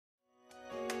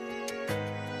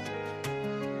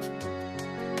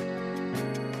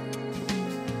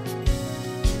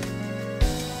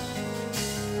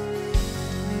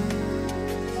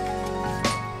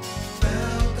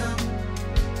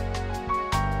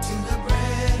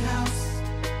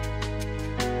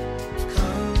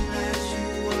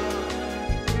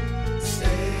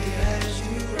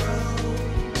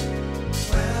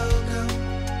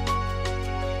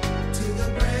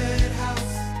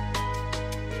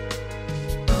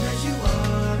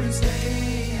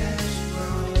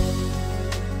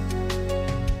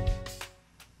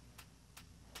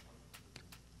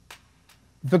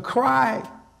The cry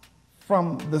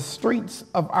from the streets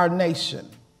of our nation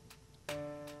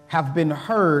have been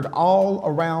heard all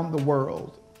around the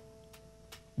world,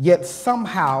 yet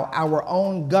somehow our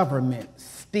own government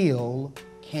still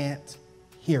can't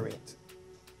hear it.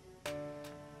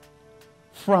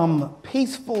 From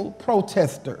peaceful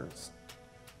protesters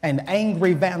and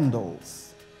angry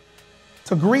vandals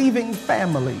to grieving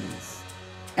families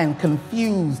and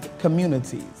confused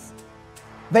communities,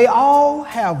 they all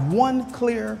have one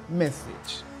clear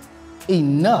message: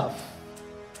 enough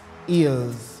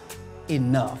is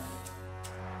enough.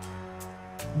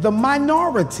 The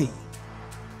minority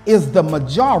is the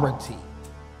majority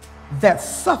that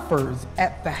suffers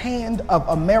at the hand of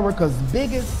America's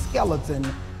biggest skeleton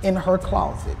in her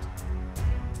closet.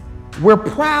 We're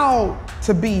proud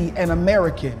to be an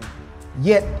American,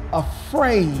 yet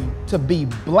afraid to be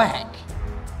black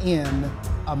in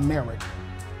America.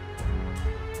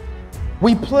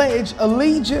 We pledge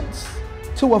allegiance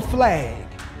to a flag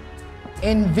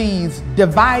in these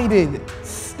divided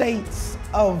states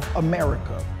of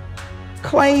America,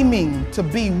 claiming to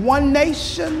be one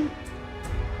nation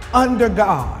under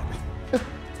God,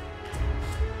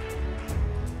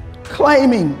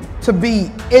 claiming to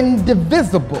be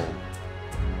indivisible,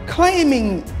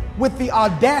 claiming with the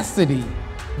audacity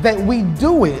that we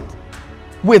do it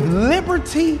with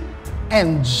liberty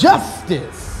and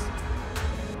justice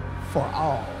for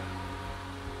all.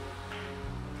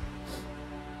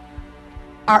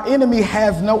 Our enemy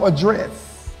has no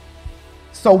address,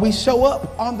 so we show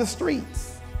up on the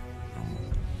streets.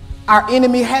 Our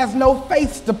enemy has no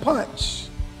face to punch,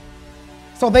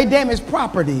 so they damage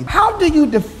property. How do you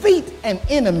defeat an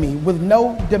enemy with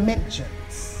no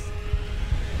dimensions?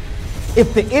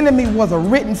 If the enemy was a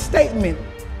written statement,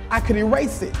 I could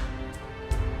erase it.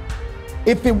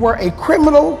 If it were a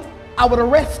criminal, I would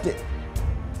arrest it.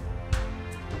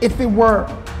 If it were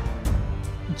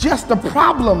just a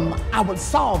problem, I would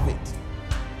solve it.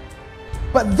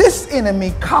 But this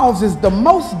enemy causes the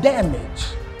most damage,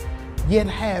 yet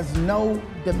has no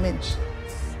dimensions.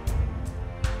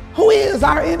 Who is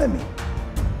our enemy?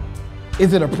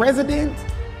 Is it a president?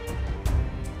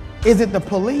 Is it the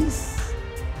police?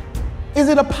 Is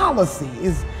it a policy?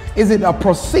 Is it a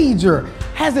procedure?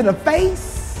 Has it a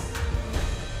face?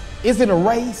 Is it a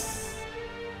race?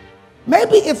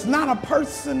 Maybe it's not a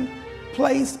person,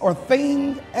 place, or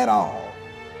thing at all.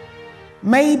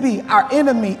 Maybe our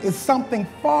enemy is something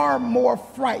far more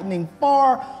frightening,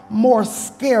 far more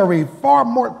scary, far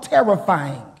more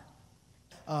terrifying.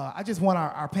 I just want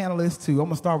our panelists to, I'm going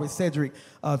to start with Cedric,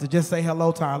 to just say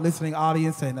hello to our listening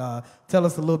audience and tell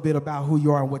us a little bit about who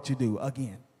you are and what you do.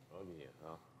 Again.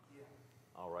 Huh? Yeah.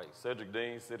 All right. Cedric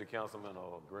Dean, City Councilman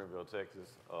of Greenville, Texas,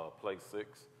 place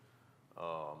 6,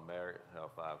 married,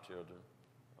 have 5 children.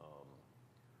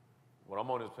 What I'm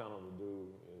on this panel to do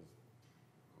is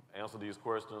answer these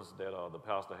questions that the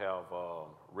pastor have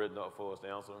written up for us to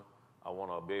answer. I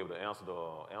want to be able to answer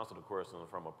the question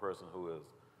from a person who is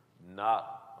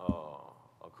not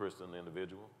a Christian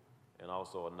individual and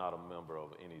also not a member of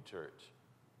any church.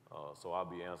 So I'll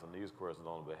be answering these questions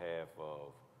on behalf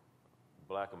of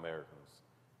Black Americans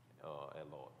at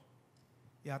large.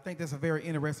 Yeah, I think that's a very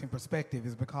interesting perspective,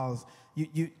 is because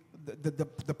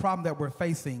the problem that we're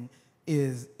facing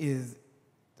is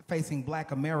facing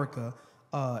Black America.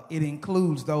 It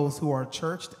includes those who are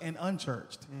churched and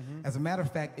unchurched. Mm-hmm. As a matter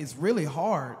of fact, it's really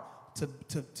hard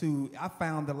I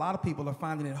found that a lot of people are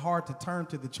finding it hard to turn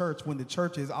to the church when the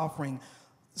church is offering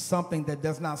something that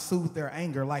does not soothe their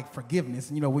anger, like forgiveness.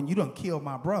 And, when you done killed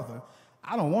my brother,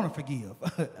 I don't want to forgive.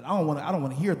 I don't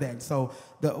want to hear that. So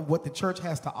what the church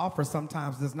has to offer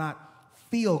sometimes does not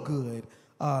feel good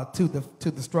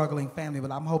to the struggling family.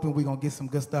 But I'm hoping we're gonna get some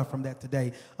good stuff from that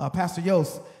today. Pastor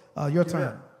Yost, your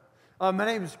turn. My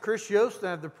name is Chris Yost, and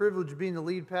I have the privilege of being the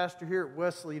lead pastor here at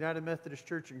Wesley United Methodist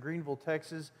Church in Greenville,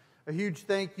 Texas. A huge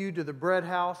thank you to the Bread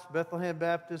House, Bethlehem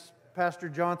Baptist. Pastor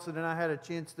Johnson and I had a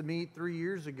chance to meet 3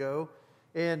 years ago,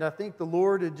 and I think the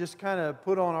Lord had just kind of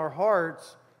put on our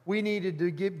hearts we needed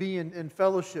to be in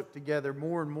fellowship together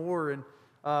more and more. And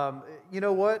you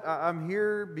know what? I'm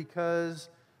here because,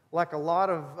 like a lot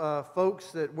of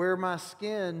folks that wear my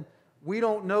skin, we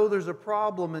don't know there's a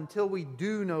problem until we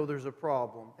do know there's a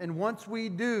problem. And once we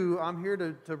do, I'm here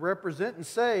to represent and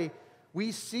say,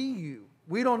 we see you.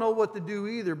 We don't know what to do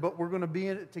either, but we're going to be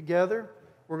in it together.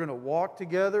 We're going to walk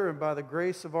together, and by the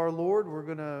grace of our Lord,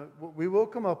 we will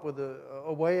come up with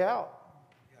a way out.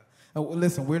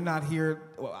 Listen, we're not here.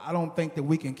 Well, I don't think that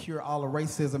we can cure all of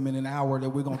racism in an hour that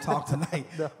we're going to talk tonight.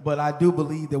 No. But I do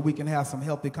believe that we can have some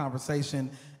healthy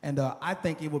conversation. And I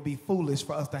think it would be foolish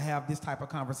for us to have this type of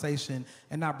conversation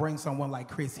and not bring someone like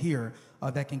Chris here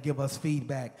that can give us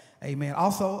feedback. Amen.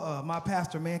 Also, my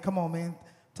pastor, man, come on, man.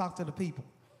 Talk to the people.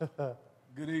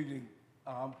 Good evening.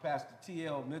 I'm Pastor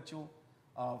T.L Mitchell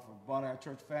from Bonner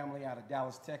Church Family out of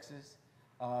Dallas, Texas.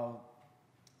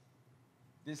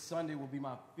 This Sunday will be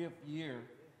my 5th year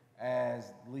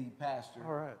as lead pastor.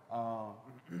 All right.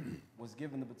 Was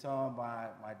given the baton by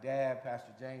my dad,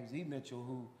 Pastor James E. Mitchell,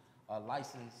 who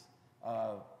licensed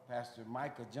Pastor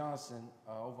Micah Johnson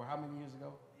over how many years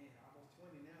ago? Yeah, almost 20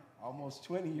 now. Almost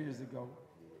 20 years ago.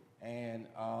 And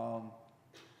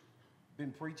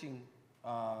been preaching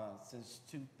since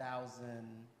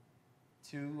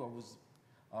 2002. I was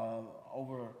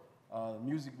over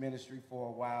music ministry for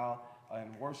a while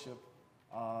and worship.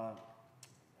 And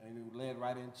it led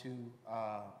right into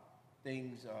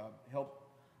things.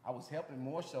 I was helping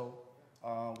more so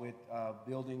with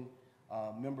building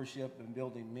membership and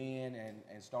building men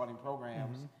and starting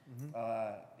programs.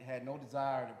 Had no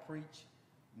desire to preach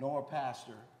nor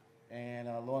pastor, and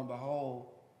lo and behold,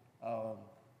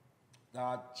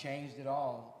 God changed it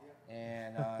all.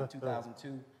 And in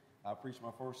 2002, I preached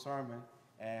my first sermon,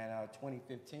 and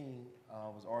 2015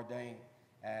 was ordained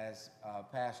as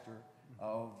pastor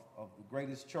of the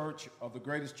greatest church on the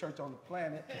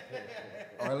planet,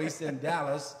 or at least in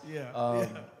Dallas,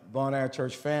 Bon Air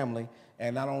Church Family.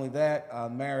 And not only that,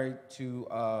 I'm married to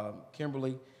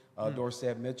Kimberly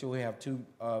Dorsett Mitchell. We have 2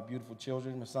 beautiful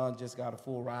children. My son just got a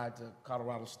full ride to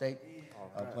Colorado State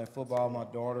playing football. My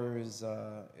daughter is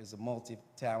a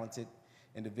multi-talented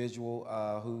individual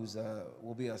who's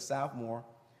will be a sophomore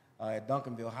at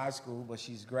Duncanville High School, but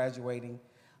she's graduating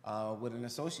with an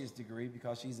associate's degree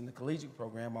because she's in the collegiate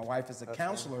program. My wife is a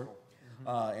counselor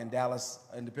in Dallas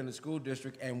Independent School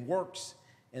District and works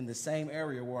in the same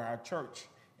area where our church,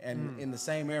 and in the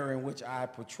same area in which I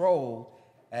patrolled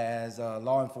as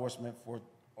law enforcement for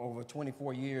over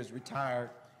 24 years,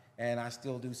 retired, and I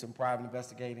still do some private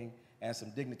investigating and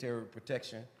some dignitary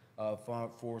protection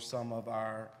for some of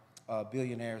our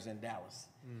billionaires in Dallas.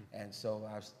 And so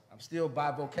I'm still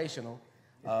bivocational.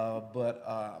 But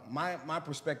my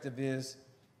perspective is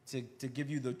to give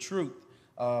you the truth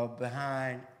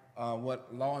behind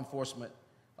what law enforcement,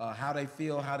 how they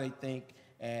feel, how they think,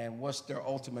 and what's their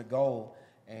ultimate goal.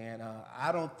 And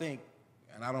I don't think,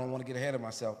 and I don't want to get ahead of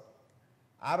myself,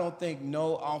 I don't think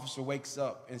no officer wakes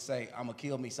up and say, I'm going to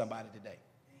kill me somebody today.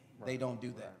 Right. They don't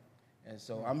do that. Right. And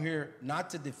so I'm here not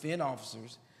to defend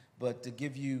officers, but to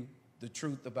give you the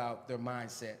truth about their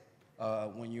mindset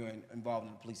when you're involved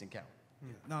in a police encounter.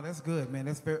 Yeah. No, that's good, man.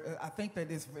 That's very, I think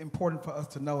that it's important for us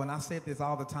to know, and I said this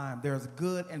all the time, there's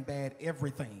good and bad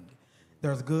everything.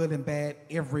 There's good and bad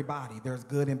everybody. There's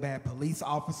good and bad police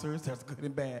officers. There's good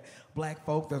and bad black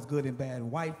folks. There's good and bad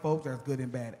white folks. There's good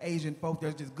and bad Asian folks.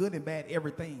 There's just good and bad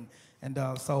everything. And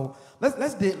so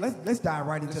let's dive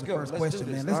right into the first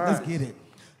question, man. Let's get it.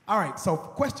 All right. So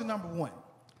question number 1: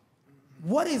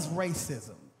 what is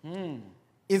racism?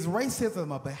 Is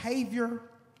racism a behavior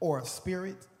or a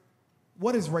spirit?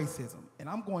 What is racism? And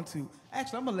I'm going to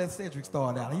let Cedric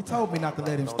start out. He told me not to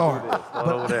let him start.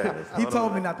 He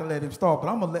told me not to let him start,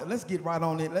 but let's get right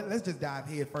on it. Let's just dive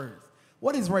head first.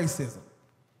 What is racism?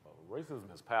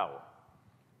 Racism is power.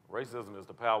 Racism is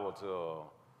the power to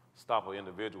stop an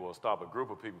individual or stop a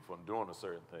group of people from doing a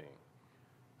certain thing.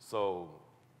 So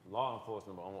law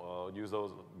enforcement, use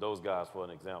those guys for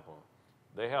an example.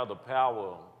 They have the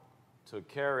power to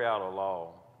carry out a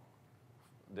law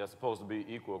that's supposed to be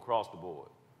equal across the board.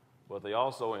 But they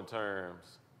also, in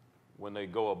terms, when they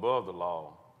go above the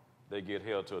law, they get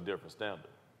held to a different standard.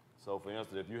 So for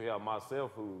instance, if you have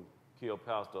myself who killed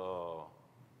Pastor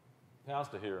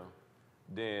here,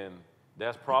 then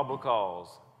that's probable cause,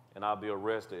 and I'll be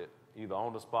arrested either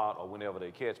on the spot or whenever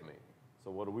they catch me.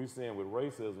 So what are we seeing with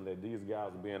racism, that these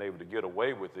guys are being able to get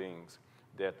away with things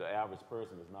that the average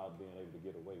person is not being able to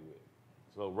get away with.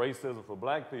 So racism for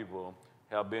black people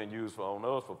have been used on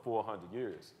us for 400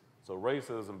 years. So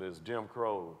racism is Jim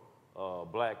Crow,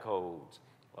 black codes.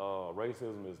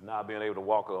 Racism is not being able to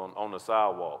walk on the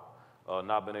sidewalk,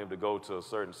 not being able to go to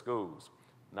certain schools,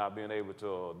 not being able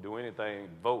to do anything,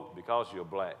 vote because you're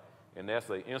black. And that's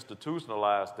an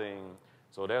institutionalized thing.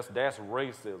 So that's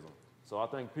racism. So I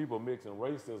think people mixing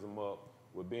racism up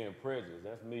with being prejudiced.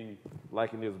 That's me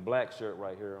liking this black shirt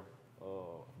right here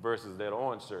versus that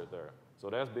orange shirt there. So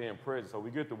that's being prejudiced. So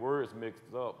we get the words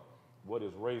mixed up. What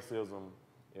is racism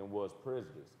and what's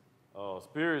prejudice?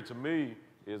 Spirit to me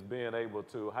is being able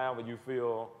to, however you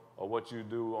feel or what you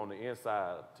do on the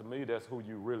inside, to me, that's who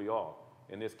you really are.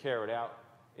 And it's carried out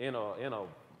in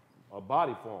a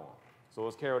body form. So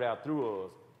it's carried out through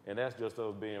us, and that's just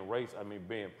us being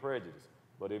being prejudiced.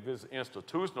 But if it's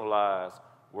institutionalized,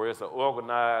 where it's an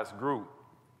organized group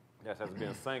that has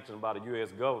been sanctioned by the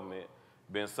U.S. government,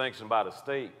 been sanctioned by the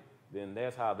state, then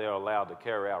that's how they're allowed to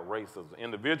carry out racism.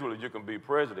 Individually, you can be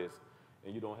prejudiced,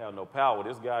 and you don't have no power.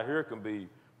 This guy here can be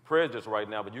prejudiced right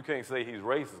now, but you can't say he's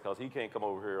racist because he can't come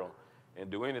over here and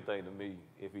do anything to me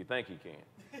if he think he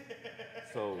can.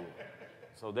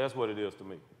 So that's what it is to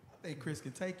me. I think Chris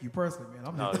can take you personally,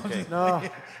 man. No.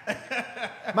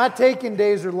 My taking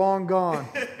days are long gone.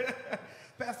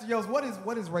 Pastor Yost, what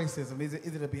is racism? Is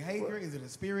it a behavior? Is it a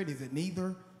spirit? Is it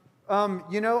neither?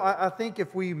 I think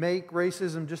if we make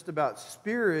racism just about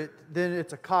spirit, then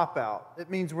it's a cop-out. It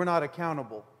means we're not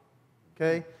accountable,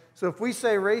 okay? So if we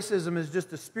say racism is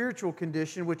just a spiritual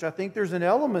condition, which I think there's an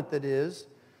element that is,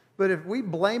 but if we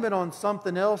blame it on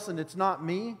something else and it's not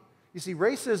me, you see,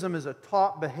 racism is a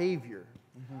taught behavior.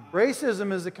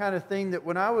 Racism is the kind of thing that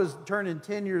when I was turning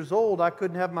 10 years old, I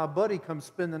couldn't have my buddy come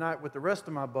spend the night with the rest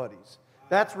of my buddies.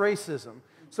 That's racism.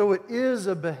 So it is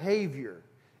a behavior.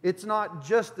 It's not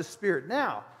just the spirit.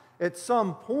 Now, at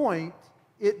some point,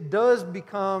 it does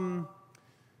become,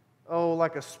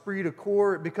 like a esprit de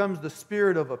corps. It becomes the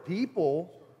spirit of a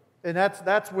people. And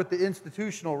that's what the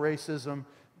institutional racism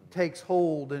takes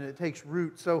hold and it takes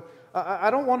root. So I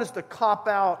don't want us to cop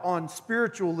out on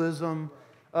spiritualism.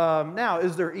 Now,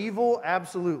 is there evil?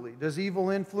 Absolutely. Does evil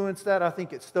influence that? I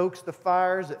think it stokes the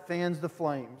fires, it fans the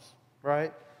flames,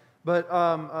 right? But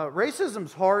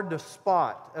racism's hard to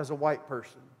spot as a white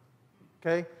person,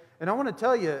 okay? And I want to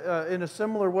tell you, in a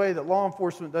similar way that law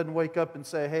enforcement doesn't wake up and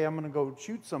say, hey, I'm going to go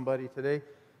shoot somebody today,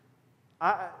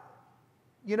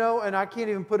 and I can't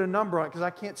even put a number on it because I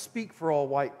can't speak for all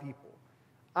white people.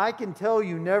 I can tell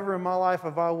you never in my life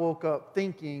have I woke up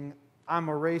thinking I'm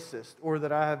a racist or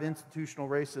that I have institutional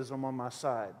racism on my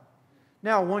side.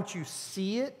 Now, once you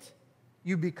see it,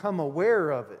 you become aware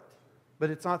of it. But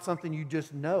it's not something you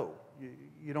just know.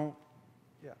 You don't,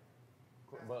 yeah.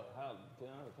 But can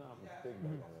I think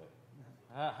on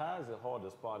that? How is it hard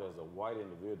to spot as a white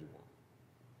individual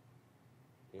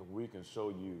if we can show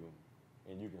you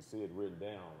and you can see it written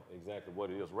down exactly what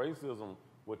it is? Racism,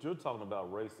 what you're talking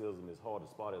about, racism is hard to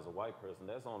spot as a white person.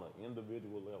 That's on an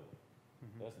individual level.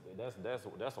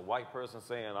 Mm-hmm. That's a white person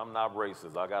saying, I'm not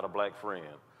racist, I got a black friend.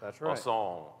 That's right. Or so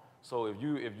on. So if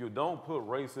you don't put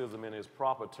racism in its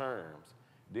proper terms,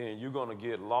 then you're going to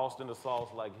get lost in the sauce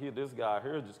like this guy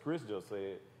here, Chris just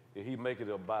said, that he make it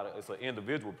about it's an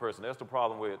individual person. That's the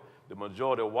problem with the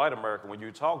majority of white America. When you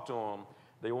talk to them,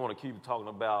 they want to keep talking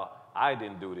about, I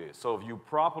didn't do this. So if you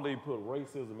properly put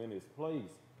racism in its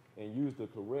place and use the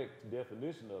correct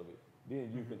definition of it,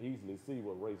 then you can easily see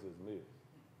what racism is.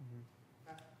 Mm-hmm.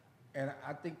 And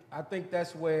I think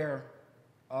that's where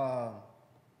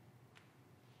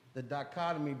the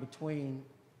dichotomy between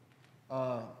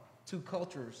two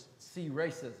cultures see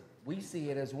racism. We see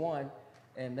it as one,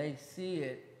 and they see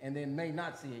it and then may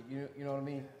not see it. You know what I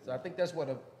mean? So I think that's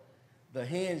where the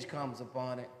hinge comes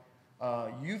upon it.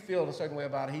 You feel a certain way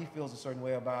about it. He feels a certain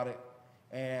way about it.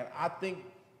 And I think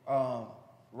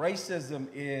racism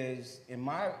is, in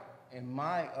my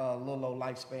little old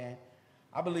lifespan,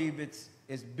 I believe it's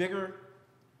bigger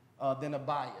than a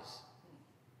bias.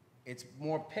 It's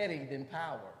more petty than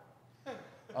power.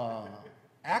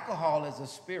 Alcohol is a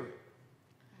spirit.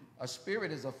 A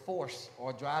spirit is a force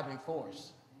or driving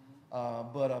force.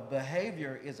 But a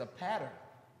behavior is a pattern.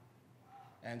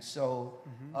 And so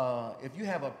if you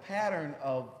have a pattern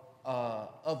of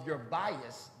your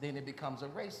bias, then it becomes a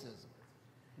racism.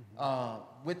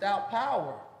 Without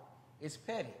power, it's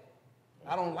petty.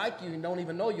 I don't like you and don't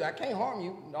even know you. I can't harm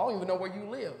you. I don't even know where you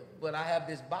live, but I have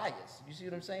this bias. You see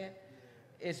what I'm saying?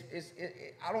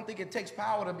 I don't think it takes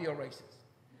power to be a racist.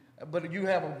 But you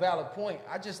have a valid point.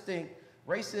 I just think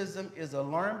racism is a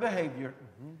learned behavior,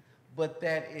 but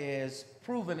that is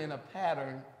proven in a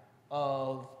pattern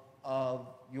of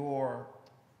your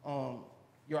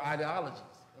ideologies,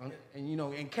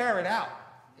 and carried out.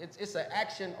 It's an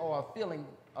action or a feeling,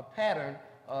 a pattern,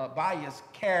 bias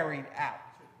carried out.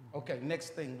 Okay,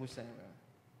 next thing we're saying.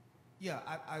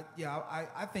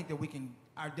 I think that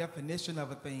our definition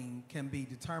of a thing can be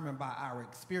determined by our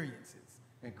experiences.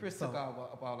 And Chris took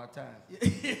up all our time. He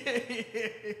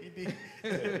did.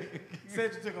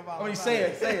 Cedric took up all our time. Say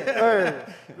it.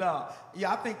 No,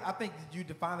 yeah, I think you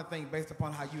define a thing based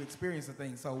upon how you experience a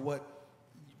thing. So what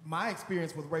my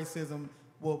experience with racism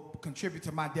will contribute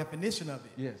to my definition of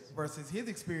it. Yes. Versus his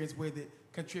experience with it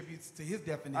contributes to his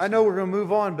definition. I know we're going to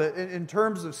move on, but in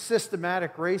terms of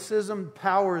systematic racism,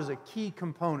 power is a key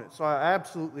component. So I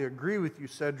absolutely agree with you,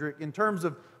 Cedric. In terms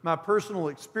of my personal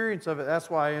experience of it, that's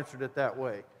why I answered it that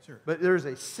way. Sure. But there's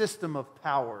a system of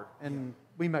power, and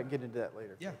we might get into that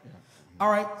later. Yeah. All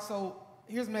right, so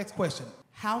here's the next question.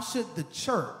 How should the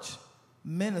church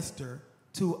minister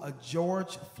to a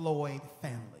George Floyd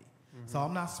family? So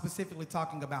I'm not specifically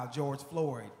talking about George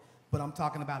Floyd, but I'm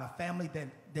talking about a family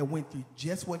that went through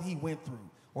just what he went through,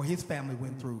 or his family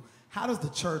went through. How does the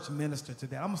church minister to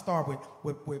that? I'm going to start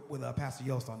with Pastor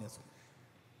Yost on this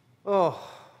one.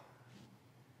 Oh,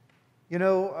 you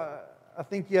know, I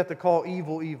think you have to call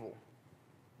evil evil.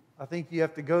 I think you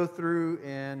have to go through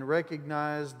and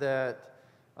recognize that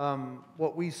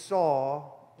what we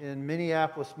saw in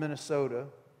Minneapolis, Minnesota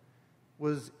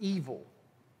was evil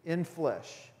in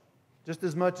flesh. Just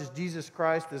as much as Jesus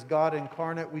Christ is God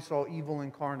incarnate, we saw evil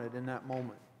incarnate in that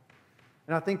moment.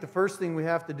 And I think the first thing we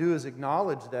have to do is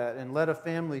acknowledge that and let a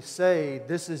family say,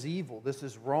 this is evil, this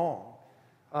is wrong.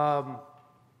 I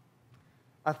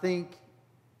think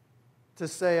to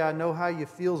say, I know how you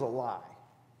feel is a lie.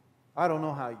 I don't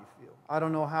know how you feel. I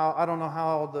don't know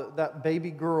how that baby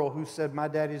girl who said, my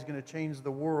daddy's going to change the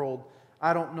world,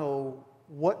 I don't know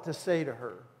what to say to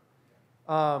her.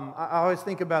 I always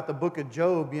think about the book of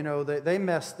Job. You know, they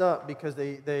messed up because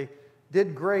they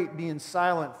did great being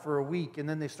silent for a week, and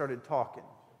then they started talking,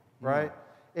 right?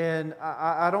 And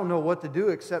I don't know what to do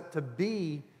except to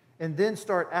be and then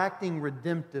start acting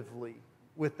redemptively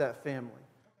with that family.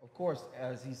 Of course,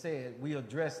 as he said, we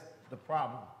address the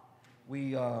problem.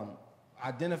 We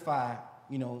identify,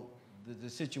 you know, the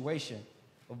situation,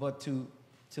 but to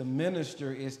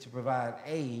minister is to provide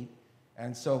aid.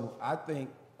 And so I think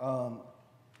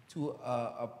to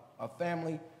a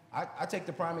family, I take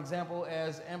the prime example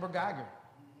as Amber Geiger.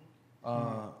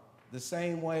 The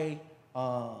same way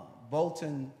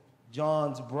Bolton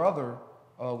John's brother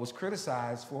was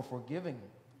criticized for forgiving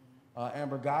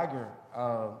Amber Geiger.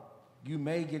 You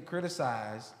may get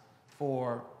criticized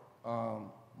for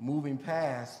moving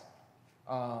past,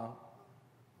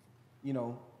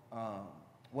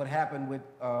 what happened with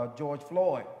George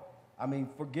Floyd. I mean,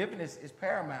 forgiveness is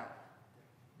paramount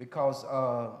because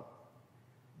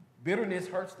bitterness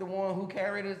hurts the one who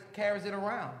carries it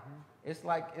around. It's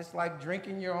like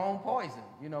drinking your own poison.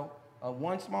 You know,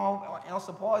 one small ounce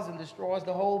of poison destroys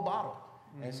the whole bottle.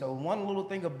 And so one little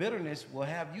thing of bitterness will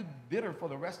have you bitter for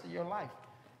the rest of your life.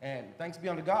 And thanks be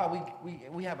unto God,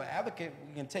 we have an advocate.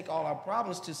 We can take all our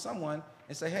problems to someone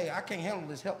and say, hey, I can't handle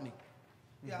this, help me.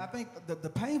 Yeah, I think the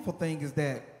painful thing is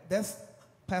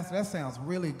Pastor, that sounds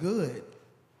really good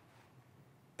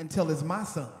until it's my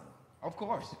son. Of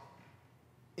course.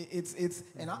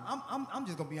 And I'm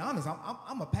just gonna be honest.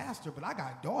 I'm a pastor, but I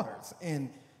got daughters,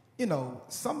 and you know,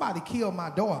 somebody killed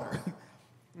my daughter.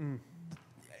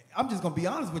 I'm just gonna be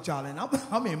honest with y'all, and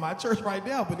I'm in my church right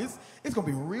now, but it's gonna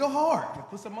be real hard.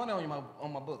 Put some money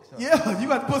on my books. Huh? Yeah, you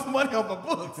got to put some money on my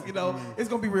books. You know, it's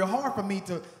gonna be real hard for me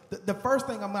to. The first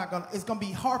thing it's gonna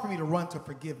be hard for me to run to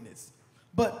forgiveness.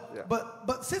 But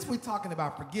since we're talking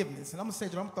about forgiveness, and I'm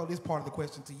gonna throw this part of the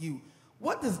question to you.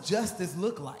 What does justice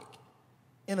look like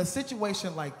in a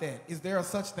situation like that? Is there a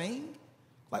such thing?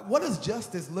 Like, what does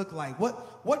justice look like?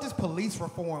 What does police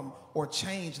reform or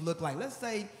change look like? Let's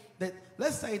say that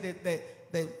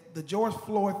the George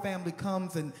Floyd family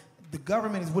comes and the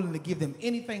government is willing to give them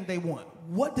anything they want.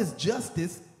 What does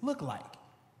justice look like?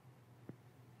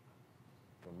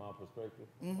 From my perspective,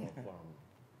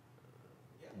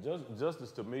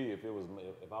 justice to me, if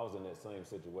I was in that same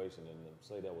situation and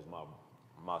say that was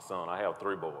my son, I have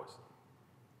 3 boys,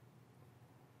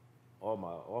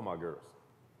 all my girls.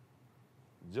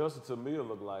 Justice to me would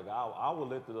look like I would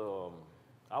let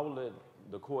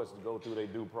the courts go through their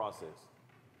due process.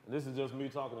 And this is just me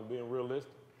talking and being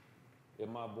realistic. If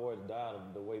my boy died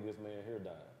the way this man here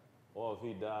died, or if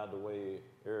he died the way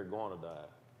Eric Garner died,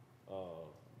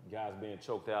 guys being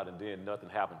choked out and then nothing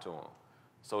happened to him.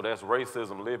 So that's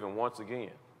racism living once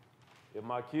again. If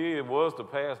my kid was to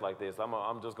pass like this,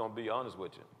 I'm just gonna be honest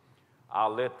with you.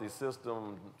 I'll let the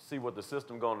system see what the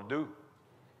system gonna do.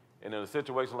 And in a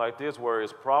situation like this where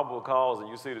it's probable cause and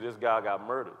you see that this guy got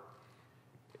murdered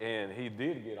and he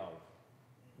did get off,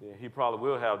 then he probably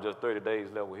will have just 30 days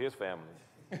left with his family.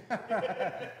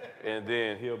 And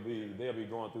then they'll be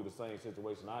going through the same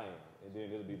situation I am. And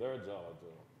then it'll be their job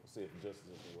to see if justice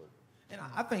can work. And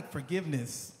I think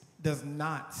forgiveness does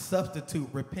not substitute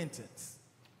repentance.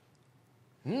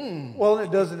 Well, and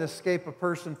it doesn't escape a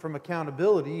person from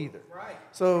accountability either. Right.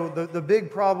 So the big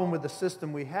problem with the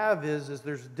system we have is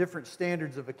there's different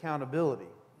standards of accountability.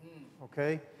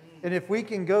 Okay? And if we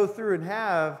can go through and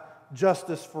have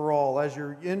justice for all, as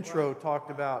your intro talked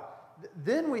about,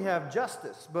 then we have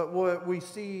justice. But what we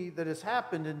see that has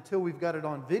happened until we've got it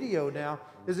on video now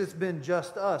is it's been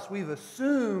just us. We've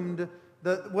assumed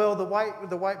that, well, the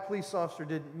white police officer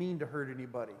didn't mean to hurt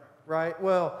anybody, right?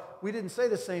 Well, we didn't say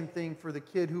the same thing for the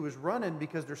kid who was running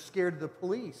because they're scared of the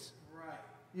police.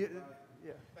 Right.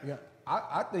 Yeah,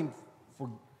 I think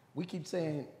we keep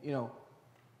saying,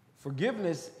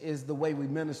 forgiveness is the way we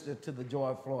minister to the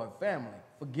George Floyd family.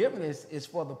 Forgiveness is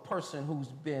for the person who's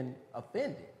been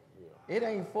offended. Yeah. It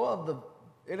ain't for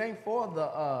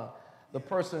the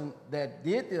person that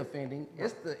did the offending.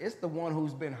 It's the one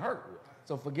who's been hurt.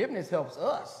 So forgiveness helps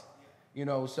us.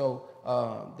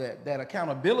 So that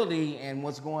accountability and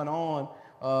what's going on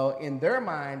in their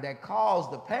mind that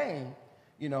caused the pain,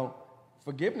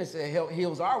 forgiveness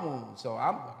heals our wounds. So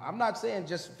I'm not saying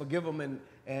just forgive them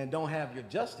and don't have your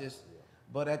justice,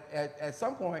 but at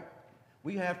some point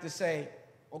we have to say,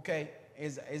 okay,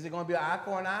 is it going to be an eye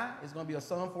for an eye? Is it going to be a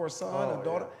son for a son, a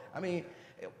daughter? Yeah. I mean,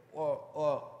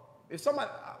 if somebody,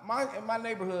 in my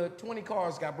neighborhood, 20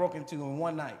 cars got broken into in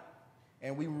one night,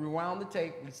 and we rewound the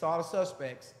tape, we saw the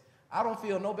suspects. I don't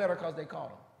feel no better because they caught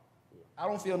them. I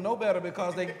don't feel no better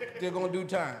because they're going to do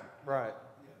time. Right.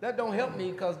 That don't help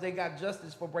me because they got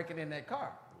justice for breaking in that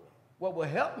car. What will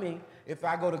help me if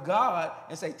I go to God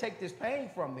and say, take this pain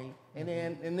from me, and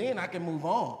then I can move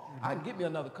on. I can get me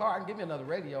another car, I can get me another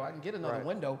radio, I can get another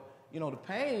window. The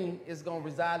pain is going to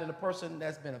reside in the person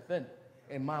that's been offended,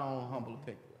 in my own humble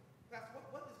opinion.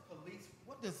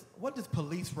 What does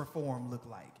police reform look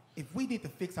like? If we need to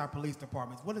fix our police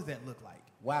departments, what does that look like?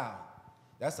 Wow,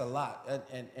 that's a lot.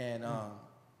 And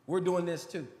we're doing this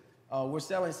too. We're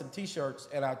selling some T-shirts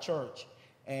at our church,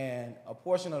 and a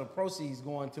portion of the proceeds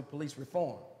going to police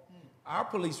reform. Our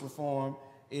police reform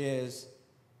is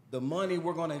the money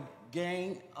we're going to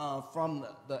gain from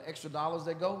the extra dollars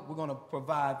that go. We're going to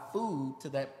provide food to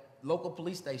that local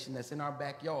police station that's in our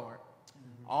backyard.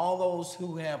 All those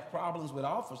who have problems with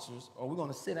officers, or we're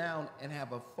going to sit down and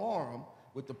have a forum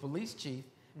with the police chief,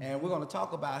 and we're going to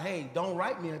talk about, hey, don't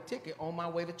write me a ticket on my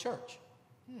way to church.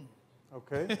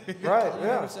 Okay. Right. You know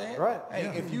what I'm saying? Right.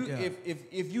 Hey,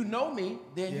 if you know me,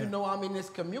 then you know I'm in this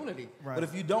community. Right. But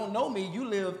if you don't know me, you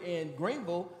live in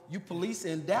Greenville, you police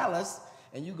in Dallas,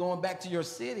 and you going back to your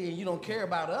city, and you don't care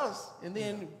about us, and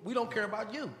then we don't care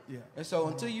about you. Yeah. And so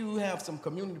until you have some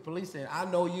community policing, I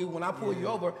know you when I pull you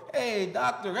over. Hey,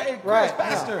 doctor. Hey, Chris,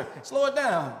 pastor. Slow it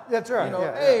down. That's right.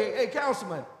 Hey,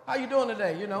 councilman, how you doing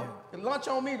today? Lunch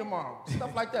on me tomorrow.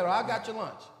 Stuff like that. Or I got your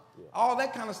lunch. All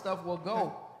that kind of stuff will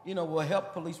go. Will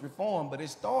help police reform, but it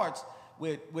starts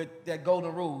with that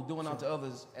golden rule, doing unto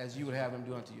others as you would have them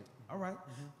do unto you. All right.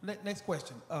 Next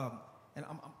question. And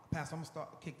Pastor, I'm going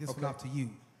to kick this one off to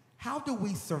you. How do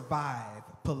we survive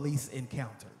police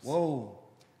encounters? Whoa.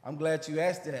 I'm glad you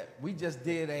asked that. We just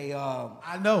did a...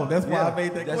 I know. That's why I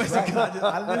made that question. Right.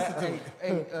 I listened to it.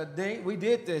 Hey, Dean, we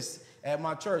did this at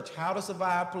my church, How to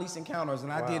Survive Police Encounters,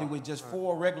 and I did it with just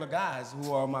 4 regular guys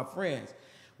who are my friends.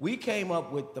 We came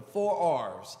up with the 4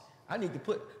 R's. I need to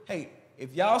put, hey,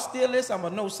 if y'all steal this, I'm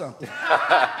going to know something.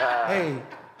 Hey,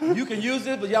 you can use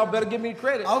this, but y'all better give me the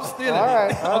credit. I'm stealing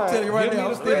it. I'm telling you right now,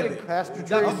 I'm stealing it. Pastor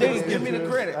Tracy, give me the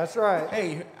credit. That's right.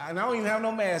 Hey, and I don't even have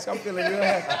no mask. I'm feeling real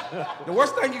happy. The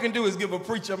worst thing you can do is give a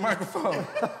preacher a microphone.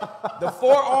 The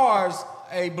 4 R's,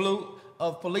 hey, Blue,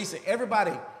 of policing.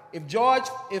 Everybody, if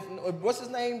what's his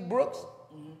name, Brooks?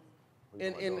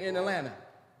 In Atlanta.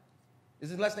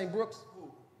 Is his last name Brooks?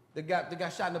 The guy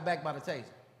shot in the back by the taser.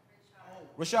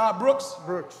 Rashad Brooks?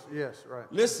 Brooks, yes, right.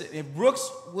 Listen, if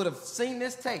Brooks would have seen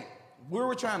this tape, we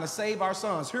were trying to save our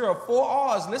sons. Here are 4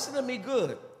 R's. Listen to me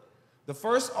good. The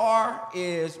first R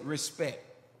is respect.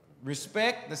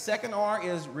 Respect. The second R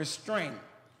is restraint.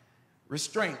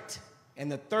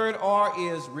 And the third R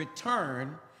is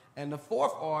return. And the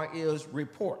fourth R is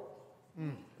report.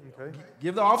 Okay.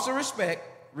 Give the officer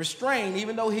respect. Restrain,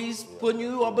 even though he's putting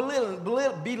you or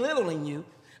belittling you.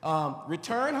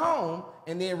 Return home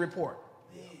and then report.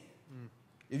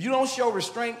 If you don't show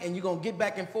restraint and you're going to get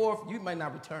back and forth, you might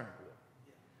not return.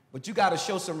 But you got to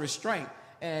show some restraint.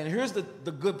 And here's the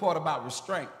good part about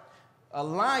restraint. A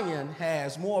lion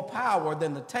has more power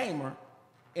than the tamer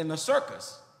in the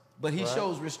circus. But he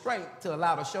shows restraint to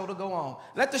allow the show to go on.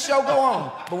 Let the show go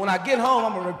on. But when I get home,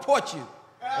 I'm going to report you.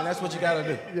 And that's what you got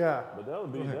to do. Yeah. But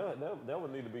that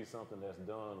would need to be something that's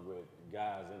done with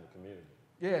guys in the community.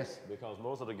 Yes. Because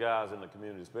most of the guys in the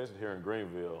community, especially here in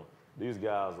Greenville, these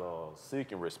guys are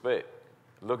seeking respect.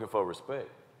 looking for respect.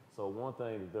 So one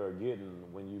thing that they're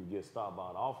getting when you get stopped by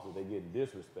an officer, they're getting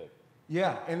disrespected.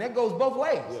 Yeah, and that goes both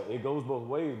ways. Yeah, it goes both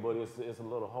ways, but it's a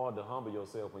little hard to humble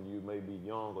yourself when you may be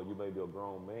young or you may be a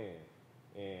grown man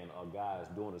and a guy is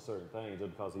doing a certain thing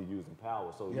just because he's using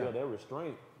power. So yeah, that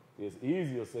restraint is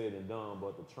easier said than done,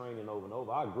 but the training over and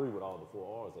over, I agree with all the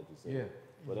 4 R's that you said. Yeah.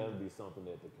 But that would be something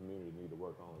that the community need to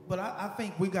work on. But I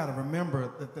think we got to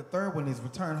remember that the third one is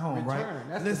return home, right?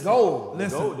 That's the goal.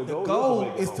 Listen, the goal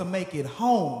is to make it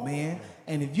home, man.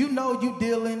 And if you know you're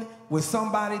dealing with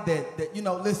somebody that you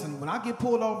know, listen, when I get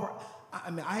pulled over, I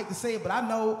mean, I hate to say it, but I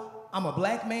know I'm a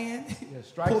black man,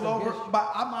 pulled over, but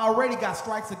I'm already got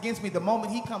strikes against me the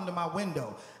moment he come to my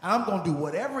window. And I'm going to do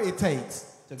whatever it takes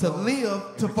to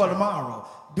live for tomorrow.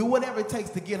 Do whatever it takes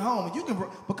to get home. And you can,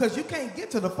 because you can't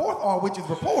get to the 4th R, which is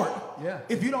report,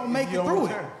 if you don't make it through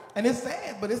it. And it's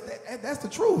sad, but that's the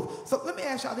truth. So let me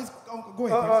ask y'all this. Go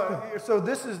ahead. So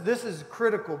this is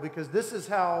critical because this is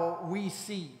how we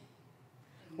see.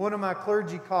 One of my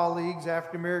clergy colleagues,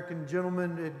 African-American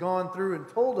gentleman, had gone through and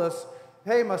told us,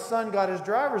 hey, my son got his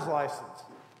driver's license.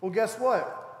 Well, guess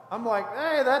what? I'm like,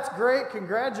 hey, that's great.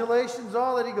 Congratulations,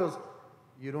 all that. He goes,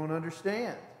 you don't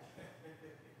understand.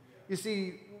 You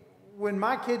see, when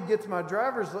my kid gets a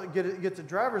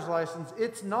driver's license,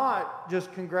 it's not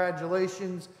just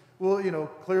congratulations. Well, you know,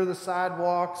 clear the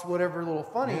sidewalks, whatever little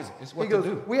funnies. Yeah, it's what he goes,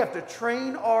 to do. we have to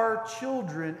train our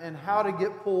children in how to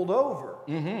get pulled over.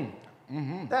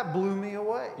 That blew me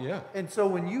away. Yeah. And so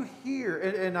when you hear,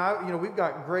 and I, you know, we've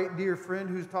got a great dear friend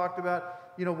who's talked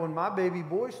about, you know, when my baby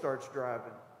boy starts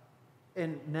driving,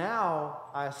 and now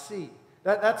I see.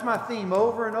 That's my theme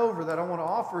over and over that I want to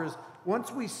offer is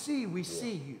once we see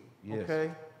you. Yes.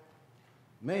 Okay?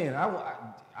 Man,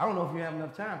 I don't know if you have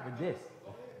enough time for this.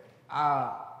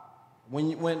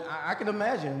 When I can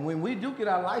imagine, when we do get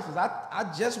our license,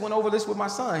 I just went over this with my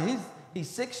son. He's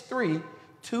 6'3",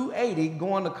 280,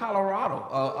 going to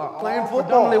Colorado. Playing football,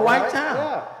 predominantly white right?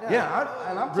 town.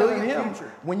 And I'm telling him,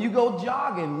 future. when you go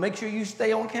jogging, make sure you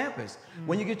stay on campus.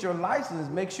 When you get your license,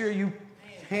 make sure you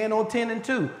hand on 10 and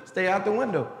 2, stay out the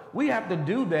window. We have to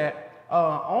do that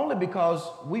only because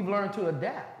we've learned to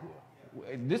adapt.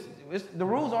 The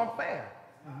rules aren't fair,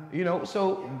 you know.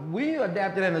 So we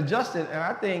adapted and adjusted, and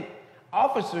I think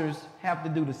officers have to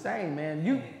do the same, man.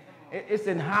 It's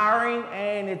in hiring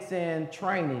and it's in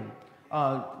training.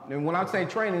 And when I say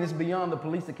training, it's beyond the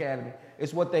police academy.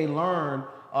 It's what they learn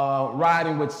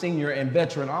riding with senior and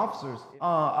veteran officers.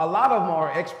 A lot of them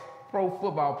are ex-pro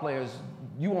football players.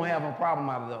 You won't have a problem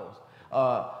out of those.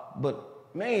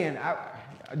 But man,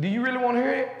 do you really want to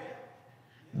hear it?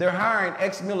 They're hiring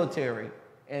ex-military.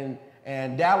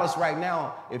 And Dallas right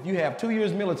now, if you have 2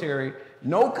 years military,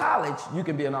 no college, you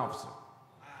can be an officer.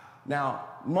 Now,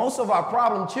 most of our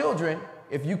problem children,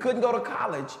 if you couldn't go to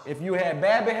college, if you had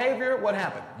bad behavior, what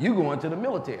happened? You go into the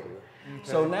military. Okay.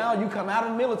 So now you come out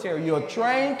of the military, you're a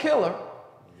trained killer,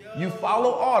 you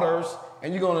follow orders,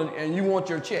 and you want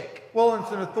your check. Well,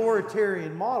 it's an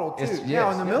authoritarian model too. Now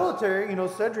in the military, you know,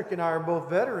 Cedric and I are both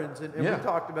veterans, and we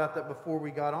talked about that before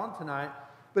we got on tonight.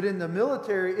 But in the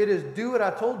military, it is do what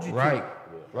I told you to.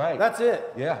 Right. That's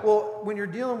it. Yeah. Well, when you're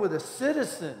dealing with a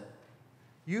citizen,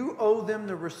 you owe them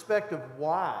the respect of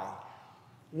why.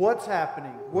 What's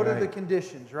happening? What are the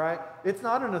conditions, right? It's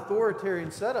not an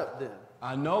authoritarian setup then.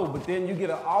 I know, but then you get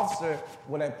an officer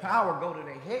where that power go to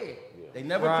their head. They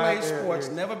never played sports,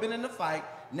 never been in a fight.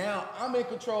 Now I'm in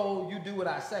control, you do what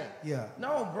I say. Yeah.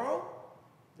 No, bro.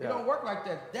 It don't work like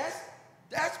that.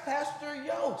 That's Pastor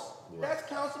Yost. That's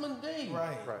Councilman D.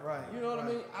 Right. You know what I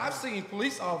mean? I've seen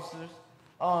police officers.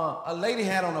 A lady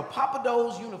had on a Papa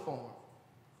Do's uniform.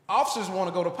 Officers want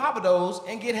to go to Papa Do's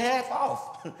and get half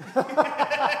off.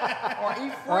 Or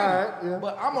eat free.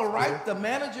 But I'm going to write the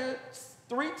manager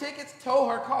 3 tickets, tow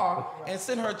her car, and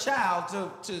send her child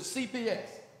to CPS.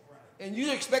 And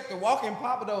you expect to walk in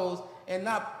Papa Do's and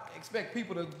not expect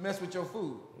people to mess with your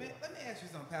food. Man, let me ask you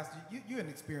something, Pastor. You're an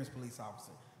experienced police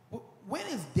officer. When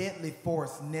is deadly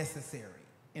force necessary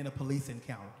in a police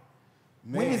encounter?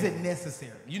 Man. When is it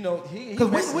necessary? You know,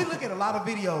 because we look at a lot of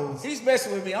videos. He's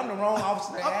messing with me. I'm the wrong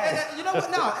officer to ask. You know what?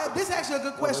 No, this is actually a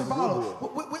good question, Paulo.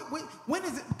 When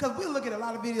is it? Because we look at a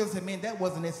lot of videos and say, man, that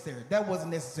wasn't necessary. That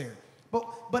wasn't necessary.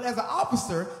 But as an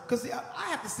officer, because I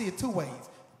have to see it 2 ways.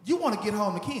 You want to get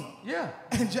home to Kim. Yeah.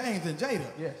 And James and Jada.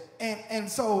 Yes. And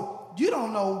so you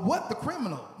don't know what the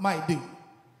criminal might do.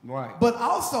 Right. But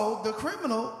also the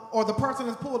criminal or the person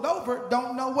that's pulled over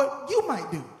don't know what you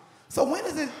might do. So when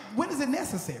is it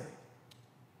necessary?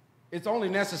 It's only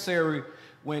necessary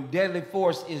when deadly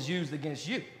force is used against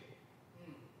you.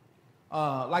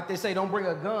 Like they say, don't bring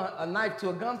a knife to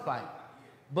a gunfight.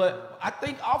 But I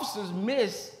think officers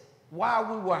miss why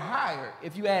we were hired.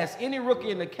 If you ask any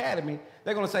rookie in the academy,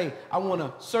 they're going to say, I want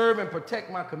to serve and protect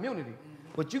my community.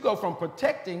 But you go from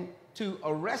protecting to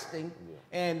arresting,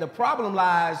 and the problem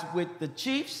lies with the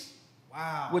chiefs,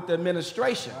 with the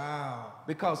administration.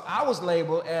 Because I was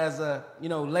labeled as a,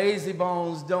 lazy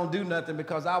bones, don't do nothing,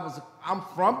 because I'm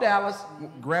from Dallas,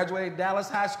 graduated Dallas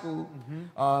High School,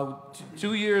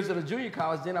 2 years at a junior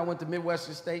college, then I went to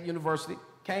Midwestern State University,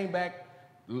 came back,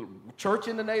 church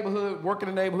in the neighborhood, work in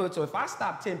the neighborhood. So if I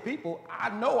stop 10 people, I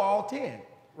know all 10.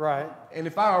 Right. And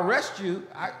if I arrest you,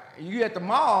 you at the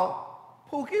mall,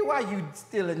 Pookie, why you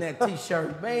stealing that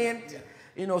T-shirt, man?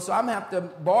 So I'm gonna have to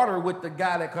barter with the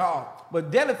guy that called.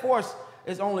 But deadly force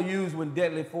is only used when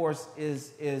deadly force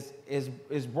is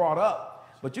brought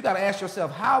up. But you got to ask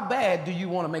yourself, how bad do you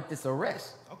want to make this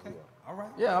arrest? Okay. All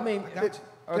right. Yeah, I mean,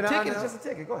 a ticket is just a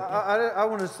ticket. Go ahead. I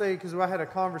want to say, because I had a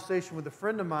conversation with a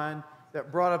friend of mine that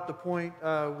brought up the point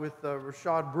with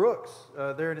Rashad Brooks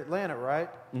there in Atlanta, right?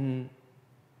 Mm-hmm.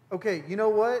 Okay, you know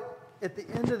what? At the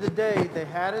end of the day, they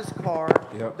had his car,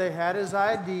 they had his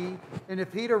ID, and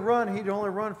if he'd have run, he'd only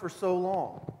run for so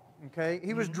long. Okay,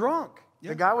 he was drunk.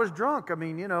 The guy was drunk. I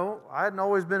mean, I hadn't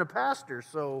always been a pastor,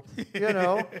 so,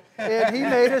 and he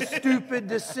made a stupid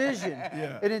decision.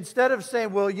 And instead of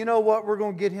saying, well, you know what, we're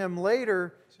going to get him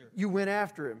later, you went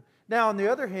after him. Now, on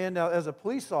the other hand, as a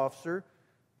police officer,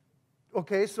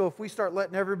 okay, so if we start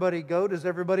letting everybody go, does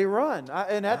everybody run?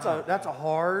 And that's a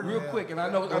hard. Real quick, and I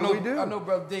know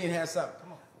Brother Dean has something.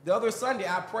 Come on. The other Sunday,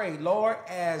 I prayed, Lord,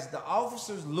 as the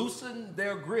officers loosen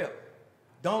their grip,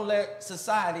 don't let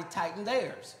society tighten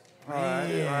theirs. All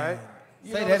right.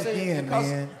 Say that again,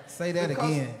 man. Say that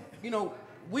again.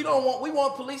 We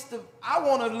want police to, I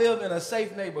want to live in a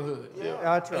safe neighborhood. Yeah,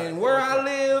 that's right. And where I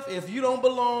live, if you don't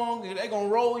belong, they're going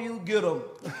to roll you, get them.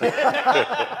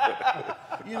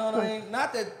 You know what I mean?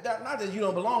 Not that you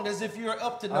don't belong, as if you're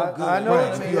up to no good. I know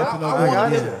what you mean.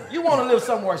 You want to live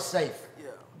somewhere safe.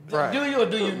 Yeah. Right. Do you or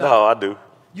do you not? No, I do.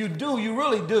 You do, you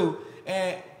really do.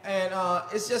 And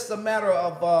it's just a matter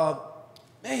of,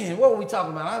 man, what were we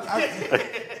talking about?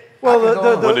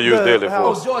 When to use deadly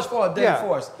force. Oh, George Floyd, deadly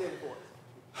force.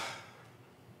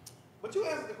 But you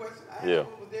answered the question.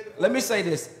 Let me say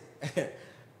this.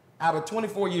 Out of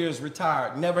 24 years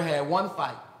retired, never had one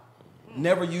fight,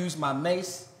 never used my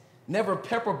mace, never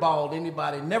pepperballed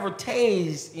anybody, never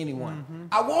tased anyone. Mm-hmm.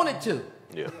 I wanted to.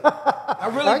 Yeah. I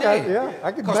really did.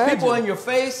 I can Because people in your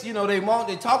face,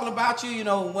 they're talking about you.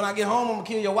 When I get home, I'm going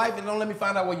to kill your wife and don't let me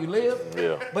find out where you live.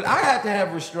 Yeah. But I have to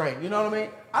have restraint. You know what I mean?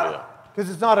 Because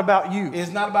it's not about you.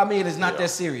 It's not about me. It is not that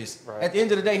serious. Right. At the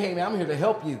end of the day, hey, man, I'm here to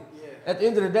help you. At the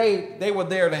end of the day, they were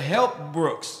there to help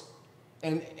Brooks.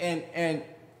 And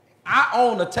I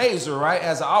own a taser, right,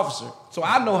 as an officer. So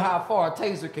I know how far a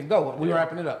taser can go. We're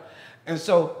wrapping it up. And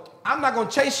so I'm not going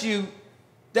to chase you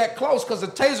that close because the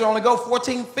taser only go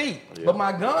 14 feet. Yeah. But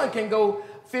my gun can go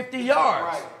 50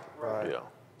 yards. Right. Yeah.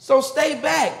 So stay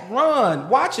back, run,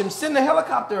 watch him, send the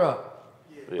helicopter up.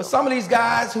 Yeah. But some of these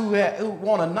guys who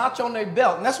want a notch on their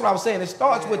belt, and that's what I was saying, it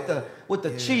starts with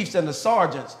the chiefs and the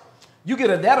sergeants. You get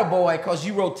a data boy because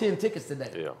you wrote 10 tickets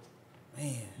today. Yeah.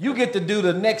 Man. You get to do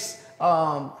the next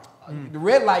the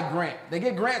red light grant. They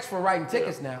get grants for writing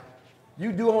tickets now.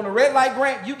 You do on the red light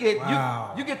grant, you get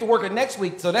you get to work it next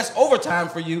week. So that's overtime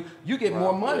for you. You get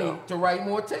more money to write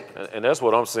more tickets. And that's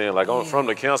what I'm saying. Like from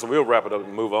the council, we'll wrap it up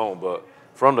and move on. But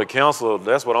from the council,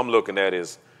 that's what I'm looking at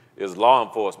is law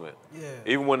enforcement. Yeah.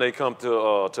 Even when they come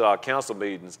to our council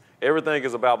meetings, everything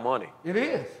is about money. It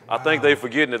is. I think they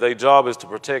forgetting that their job is to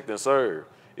protect and serve.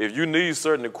 If you need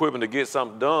certain equipment to get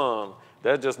something done,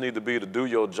 that just need to be to do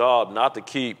your job, not to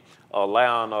keep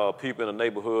allowing people in the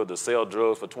neighborhood to sell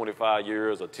drugs for 25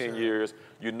 years or 10 years.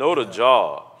 You know the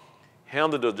job.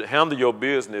 Handle your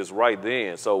business right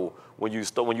then. So when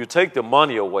you take the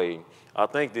money away, I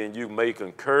think then you may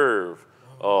curve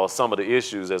some of the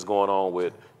issues that's going on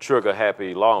with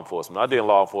trigger-happy law enforcement. I did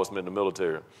law enforcement in the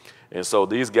military. And so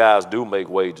these guys do make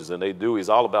wages, and they do.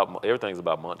 Everything's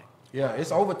about money. Yeah,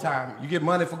 it's overtime. You get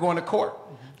money for going to court.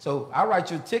 So I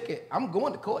write you a ticket, I'm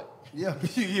going to court. Yeah,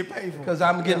 you get paid for it. Because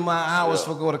I'm getting my hours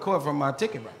for going to court from my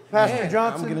ticket. Pastor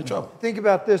Johnson, I'm getting in trouble. Think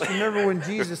about this. Remember when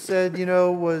Jesus said,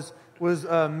 was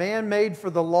man made for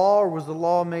the law or was the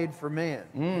law made for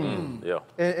man? Yeah.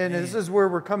 And this is where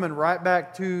we're coming right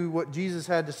back to what Jesus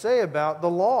had to say about the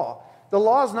law. The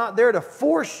law is not there to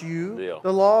force you. Yeah.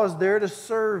 The law is there to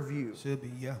serve you. Should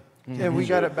be, yeah. And we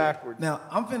got it backwards. Now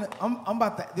I'm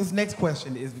about to. This next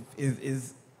question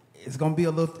is gonna be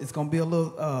a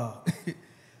little.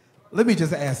 Let me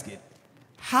just ask it.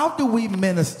 How do we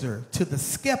minister to the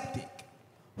skeptic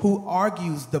who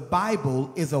argues the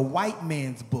Bible is a white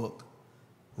man's book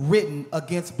written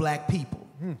against black people.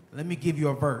 Let me give you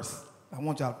a verse. I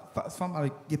want y'all,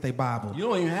 somebody get their Bible. You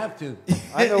don't even have to.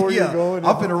 I know where you're going.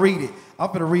 I'm finna read it. I'm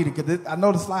finna read it because I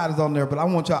know the slide is on there, but I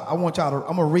want y'all to,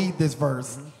 I'm gonna read this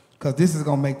verse because this is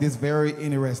gonna make this very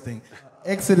interesting.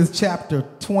 Exodus chapter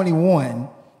 21,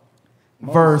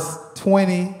 verse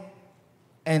 20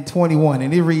 and 21,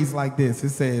 and it reads like this. It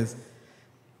says,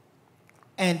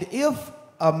 "And if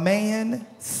a man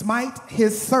smite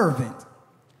his servant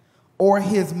or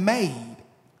his maid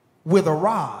with a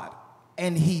rod,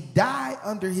 and he die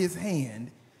under his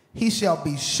hand, he shall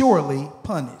be surely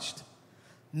punished.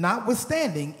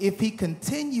 Notwithstanding, if he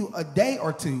continue a day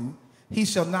or two, he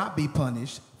shall not be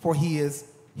punished, for he is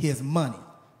his money."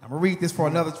 I'm going to read this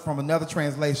from another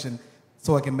translation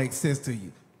so it can make sense to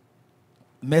you.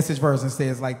 Message version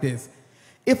says like this: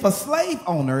 "If a slave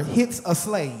owner hits a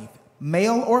slave,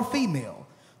 male or female,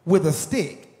 with a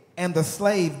stick, and the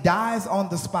slave dies on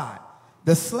the spot,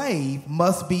 the slave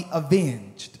must be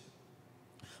avenged.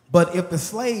 But if the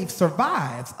slave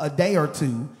survives a day or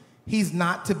two, he's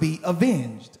not to be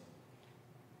avenged.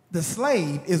 The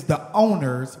slave is the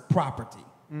owner's property."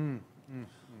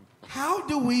 How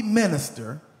do we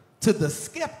minister to the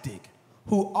skeptic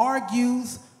who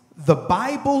argues the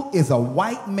Bible is a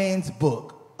white man's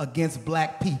book against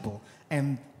black people?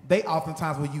 And they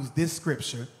oftentimes will use this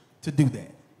scripture to do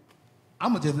that.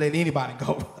 I'm going to just let anybody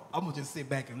go. I'm going to just sit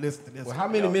back and listen to this. Well, how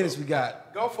many minutes we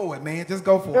got? Go for it, man. Just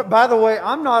go for it. By the way,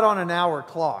 I'm not on an hour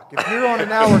clock. If you're on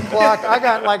an hour clock, I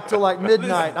got till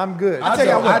midnight. I'm good. I tell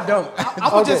you what, I don't. I'm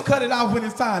going to just cut it off when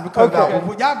it's time. Because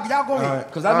y'all go ahead.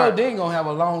 Because I know Dean going to have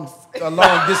a long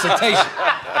dissertation.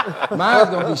 Mine's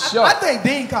going to be short. I think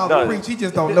Dean called to preach. He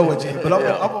just don't know it yet. But I'm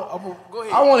gonna go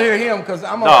ahead. I want to hear him because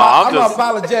I'm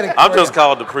apologetic. I'm just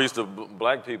called to preach to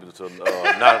black people to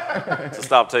not to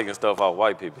stop taking stuff off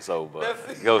white people. So, but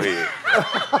go ahead.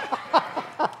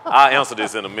 I'll answer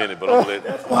this in a minute, but I'm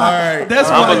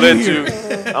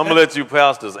gonna let you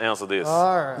pastors answer this.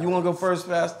 All right. You want to go first,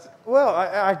 Pastor? Well,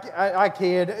 I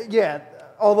can. Yeah.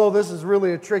 Although this is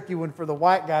really a tricky one for the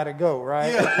white guy to go,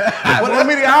 right? Yeah.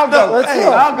 I'll go.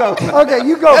 I'll go. Okay,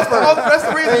 you go first. That's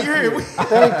the reason you're here.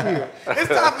 Thank you. It's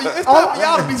time for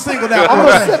y'all to be singled out. I'm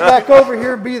gonna sit back over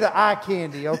here and be the eye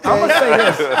candy. Okay.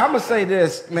 I'm gonna say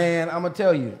this, man. I'm gonna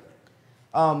tell you.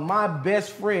 My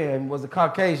best friend was a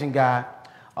Caucasian guy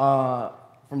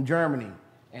from Germany,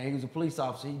 and he was a police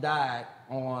officer. He died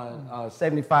on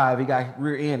 75. He got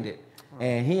rear-ended,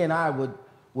 and he and I would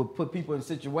put people in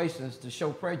situations to show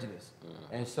prejudice,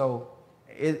 and so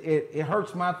it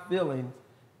hurts my feelings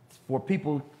for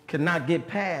people cannot get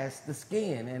past the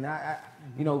skin. And I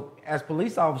as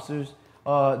police officers,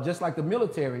 just like the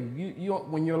military, you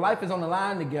when your life is on the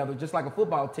line together, just like a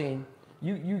football team,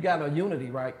 you got a unity,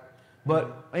 right?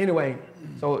 But anyway,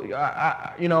 so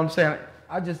I you know what I'm saying,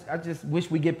 I just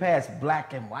wish we get past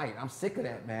black and white. I'm sick of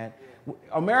that, man.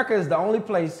 America is the only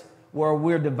place where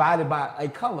we're divided by a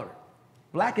color.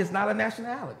 Black is not a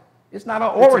nationality. It's not an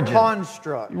origin. It's a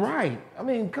construct. Right. I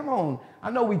mean, come on. I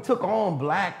know we took on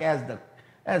black as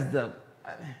the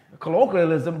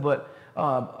colloquialism, but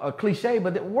a cliche.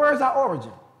 But where's our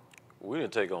origin? We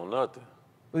didn't take on nothing.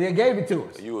 Well, they gave it to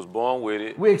us. You was born with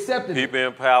it. We accepted it. People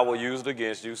in power used it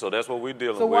against you, so that's what we're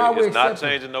dealing So why with. we It's not accepting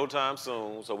it? changing no time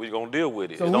soon, so we're gonna deal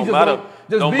with it. So It we don't just matter. gonna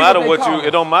just Don't be matter what they what call you. us.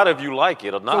 It don't matter if you like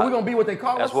it or not. So we're gonna be what they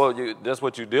call That's us. that's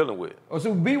what you're dealing with. Or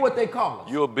so be what they call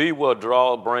us. You'll be what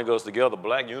bring us together.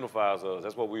 Black unifies us.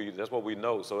 That's what we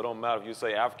know. So it don't matter if you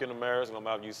say African American, it don't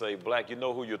matter if you say black. You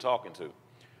know who you're talking to.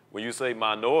 When you say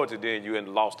minority, then you're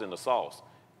lost in the sauce.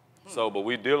 So, but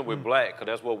we're dealing with black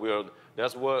because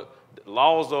that's what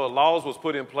laws was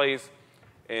put in place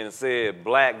and said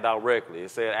black directly.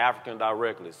 It said African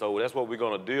directly. So that's what we're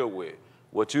going to deal with.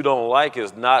 What you don't like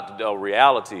is not the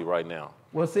reality right now.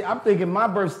 Well, see, I'm thinking my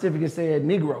birth certificate said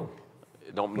Negro.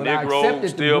 Negro,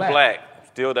 still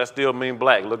black. That still mean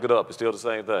black. Look it up. It's still the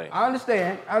same thing. I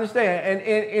understand. And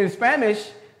in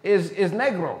Spanish is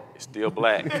Negro. It's still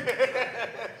black.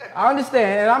 I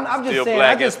understand, and I'm just Still saying.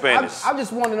 black and Spanish. I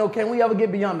just want to know: can we ever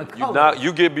get beyond the color?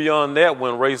 You get beyond that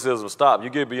when racism stops. You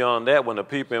get beyond that when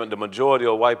the majority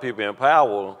of white people in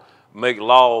power make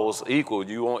laws equal.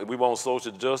 We want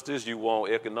social justice. You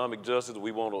want economic justice.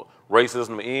 We want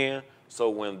racism in. So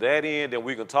when that ends, then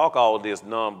we can talk all this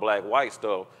non-black white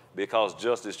stuff because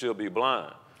justice should be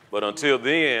blind. But until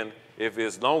then,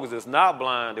 as long as it's not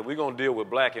blind, then we're gonna deal with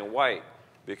black and white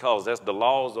because the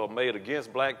laws are made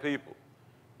against black people.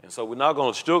 And so we're not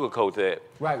going to sugarcoat that.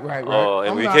 Right.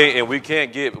 And we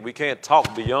can't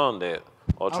talk beyond that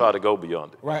or try to go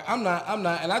beyond it. Right. I'm not,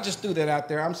 and I just threw that out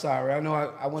there. I'm sorry. I know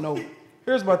I went over.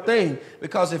 here's my thing.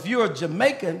 Because if you're a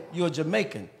Jamaican, you're a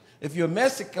Jamaican. If you're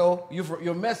Mexico,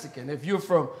 you're Mexican. If you're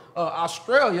from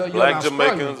Australia, you're an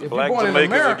Australian. If black you're born Jamaicans in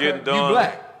America, are getting done. you're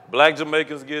black. Black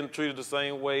Jamaicans getting treated the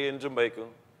same way in Jamaica.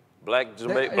 Black Have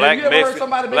you ever heard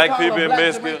somebody been black called people a in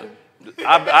black Mexico.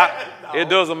 It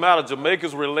doesn't matter.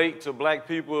 Jamaicans relate to black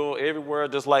people everywhere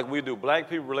just like we do. Black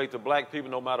people relate to black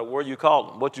people no matter where you call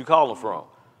them, what you call them from.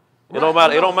 It don't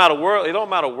matter. It don't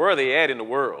matter where they at in the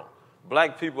world.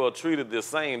 Black people are treated the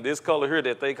same. This color here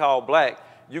that they call black,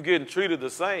 you getting treated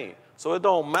the same. So it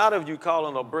don't matter if you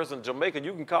calling a person Jamaican.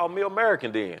 You can call me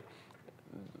American then.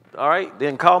 All right,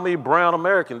 then call me brown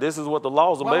American. This is what the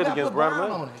laws are made against brown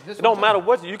American. It don't matter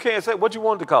what you can't say what you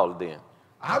wanted to call it then.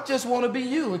 I just want to be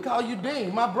you and call you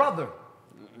Dean, my brother.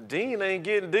 Dean ain't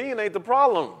the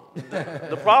problem.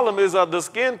 The problem is the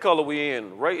skin color we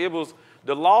in. Right?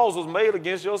 The laws was made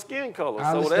against your skin color.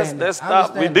 So that's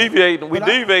stop. We deviating. We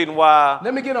deviating why.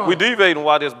 Let me get on. We deviating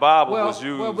why this Bible was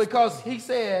used. Well, because he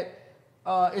said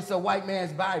it's a white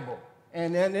man's Bible,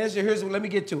 and then here's let me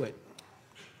get to it.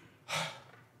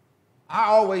 I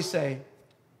always say,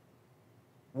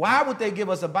 why would they give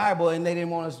us a Bible and they didn't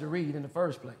want us to read in the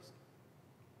first place?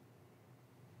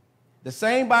 The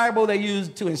same Bible they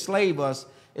used to enslave us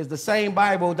is the same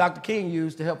Bible Dr. King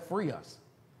used to help free us.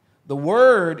 The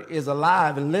Word is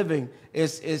alive and living.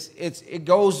 It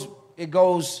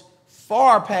goes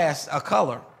far past a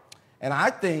color, and I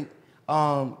think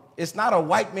it's not a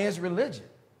white man's religion.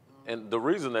 And the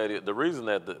reason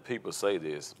that the people say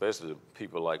this, especially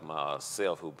people like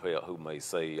myself who may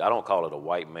say, I don't call it a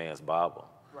white man's Bible,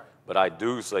 right. But I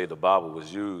do say the Bible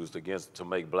was used to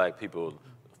make black people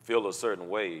feel a certain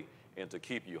way and to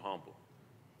keep you humble.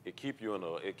 It keep you in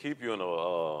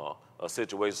a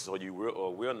situation so you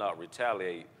will not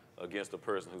retaliate against the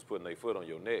person who's putting their foot on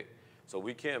your neck. So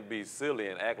we can't be silly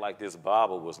and act like this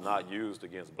Bible was not used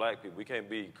against black people. We can't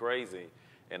be crazy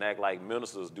and act like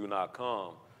ministers do not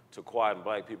come to quieten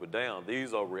black people down.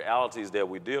 These are realities that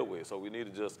we deal with. So we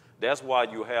need to that's why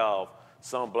you have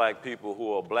some black people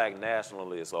who are black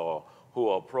nationalists or who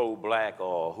are pro-black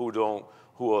or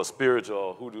who are spiritual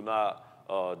or who do not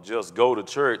just go to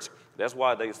church. That's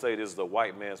why they say this is a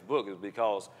white man's book, is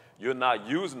because you're not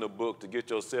using the book to get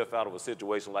yourself out of a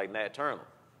situation like Nat Turner.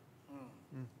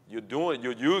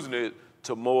 You're using it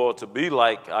to be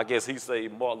like, I guess he say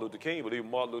Martin Luther King, but even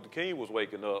Martin Luther King was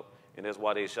waking up, and that's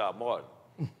why they shot Martin.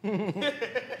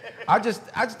 I just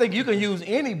think you can use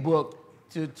any book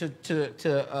to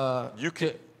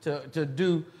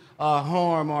do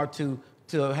harm or to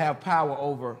have power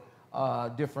over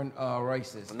different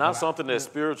races. Not something that's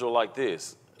spiritual like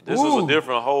this. This is a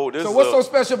different whole. So what's so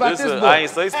special about this book? I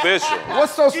ain't say special.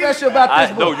 What's so special about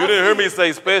this book? No, you didn't hear me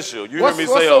say special. You heard me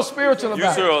say what's so spiritual about it?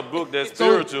 You said a book that's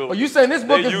spiritual. So you saying this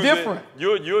book is different?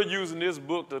 You're using this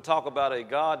book to talk about a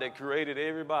God that created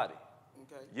everybody.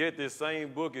 Okay. Yet this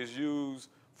same book is used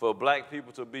for black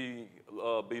people to be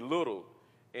belittled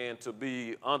and to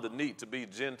be underneath, to be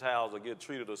Gentiles or get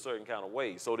treated a certain kind of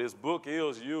way. So this book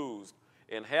is used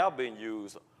and have been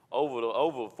used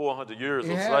over 400 years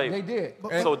of slavery. They did.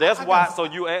 So that's why.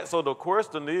 So the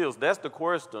question is, that's the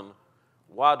question.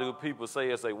 Why do people say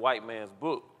it's a white man's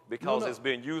book? Because it's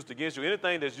been used against you.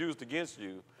 Anything that's used against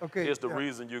you is the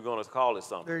reason you're going to call it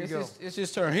something. There you go. It's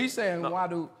his turn. He's saying, why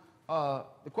do?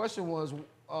 The question was,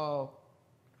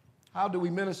 how do we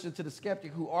minister to the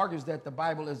skeptic who argues that the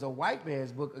Bible is a white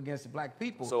man's book against black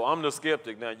people? So I'm the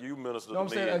skeptic. Now you minister to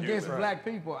me. Against black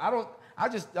people.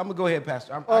 I'm gonna go ahead,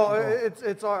 Pastor.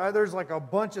 There's like a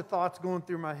bunch of thoughts going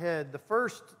through my head. The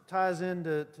first ties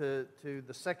into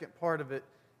the second part of it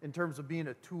in terms of being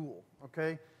a tool,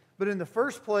 okay? But in the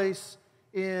first place,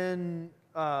 in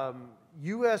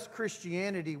U.S.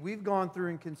 Christianity, we've gone through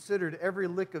and considered every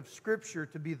lick of Scripture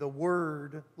to be the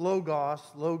Word,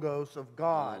 logos of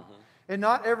God. Mm-hmm. And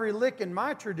not every lick in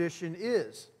my tradition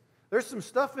is. There's some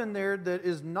stuff in there that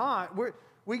is not.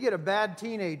 We get a bad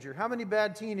teenager. How many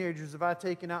bad teenagers have I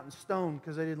taken out and stoned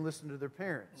because they didn't listen to their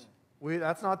parents?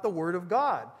 That's not the Word of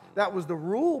God. That was the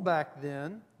rule back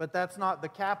then, but that's not the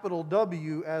capital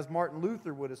W, as Martin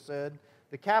Luther would have said,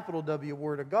 the capital W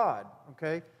Word of God,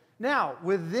 okay? Now,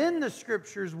 within the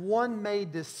Scriptures, one may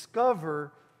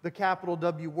discover the capital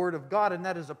W Word of God, and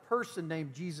that is a person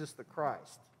named Jesus the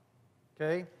Christ,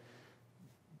 okay?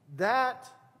 That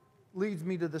leads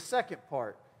me to the second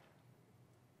part.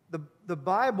 The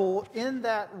Bible in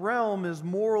that realm is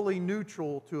morally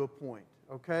neutral to a point,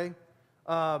 okay?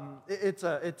 In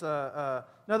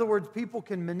other words, people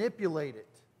can manipulate it.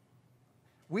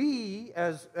 We,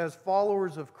 as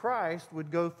followers of Christ,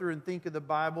 would go through and think of the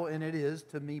Bible, and it is,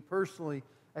 to me personally,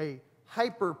 a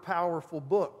hyper-powerful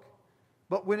book.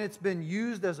 But when it's been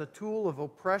used as a tool of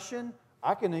oppression,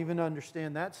 I can even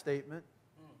understand that statement.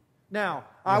 Now,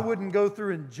 I wouldn't go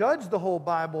through and judge the whole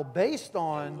Bible based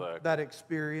on that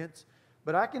experience,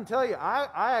 but I can tell you, I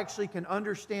actually can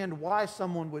understand why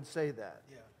someone would say that.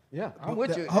 Yeah, I'm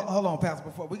with you. Hold on, Pastor,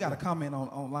 before we got a comment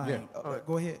online. Yeah.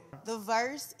 Go ahead. The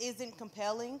verse isn't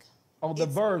compelling. Oh, the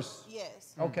verse.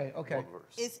 Yes. Okay.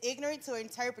 It's ignorant to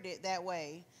interpret it that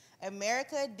way.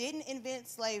 America didn't invent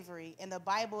slavery, and the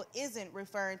Bible isn't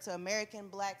referring to American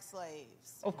black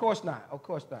slaves. Of course not.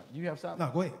 You have something?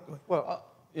 No, go ahead. Well,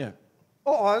 Yeah.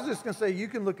 oh, I was just going to say, you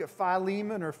can look at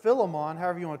Philemon or Philemon,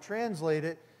 however you want to translate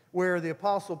it, where the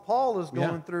Apostle Paul is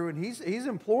going through, and he's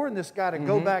imploring this guy to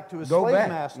go back to his slave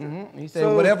master. He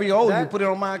said, whatever you owe, you put it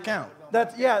on my account.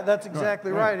 That's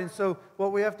exactly right. And so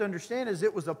what we have to understand is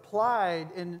it was applied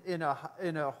in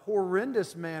a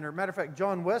horrendous manner. Matter of fact,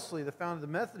 John Wesley, the founder of the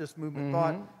Methodist movement,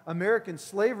 thought American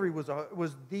slavery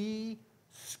was the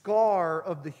scar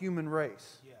of the human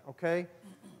race. Okay?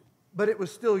 But it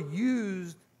was still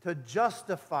used to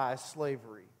justify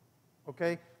slavery.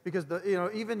 Okay? Because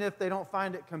even if they don't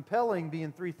find it compelling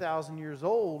being 3,000 years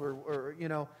old or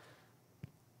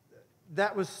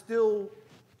that was still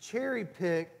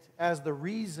cherry-picked as the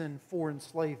reason for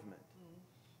enslavement.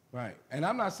 Right. And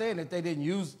I'm not saying that they didn't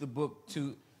use the book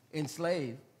to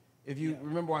enslave. If you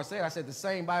remember what I said the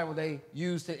same Bible they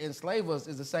used to enslave us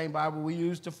is the same Bible we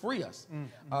use to free us.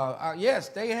 Yes,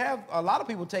 they have, a lot of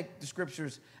people take the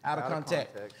scriptures out of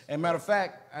context. And matter of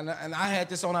fact, and I had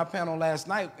this on our panel last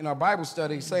night in our Bible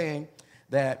study saying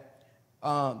that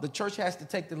the church has to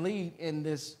take the lead in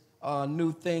this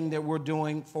new thing that we're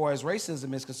doing for as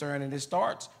racism is concerned, and it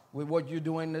starts with what you're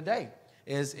doing today,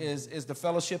 is the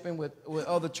fellowshipping with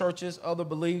other churches, other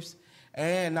beliefs.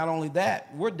 And not only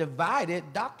that, we're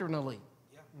divided doctrinally.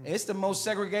 It's the most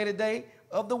segregated day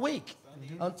of the week.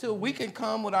 Until we can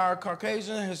come with our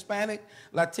Caucasian, Hispanic,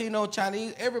 Latino,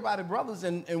 Chinese, everybody brothers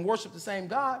and worship the same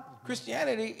God,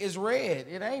 Christianity is red.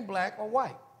 It ain't black or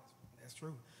white. That's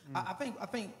true. I think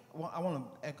I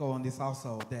want to echo on this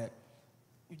also, that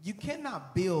you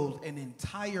cannot build an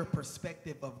entire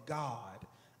perspective of God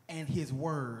and his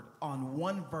word on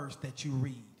one verse that you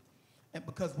read. And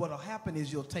because what'll happen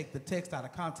is you'll take the text out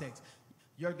of context.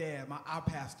 Your dad, our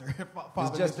pastor,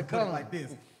 Father, just to put it like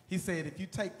this. He said, if you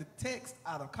take the text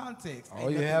out of context, all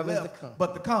you have is the con.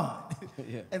 But the con.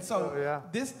 Yeah. And so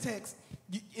this text,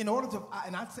 in order to,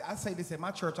 and I say this at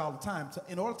my church all the time,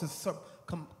 in order to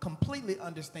completely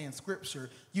understand Scripture,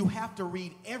 you have to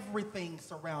read everything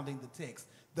surrounding the text,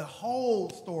 the whole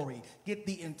story, get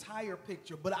the entire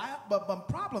picture. But the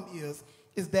problem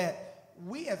is that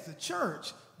we as a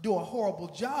church do a horrible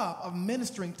job of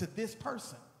ministering to this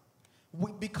person.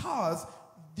 Because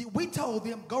we told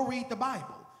them, go read the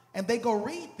Bible. And they go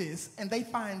read this, and they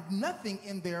find nothing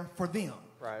in there for them.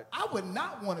 Right. I would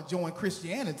not want to join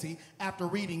Christianity after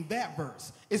reading that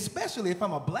verse, especially if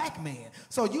I'm a black man.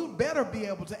 So you better be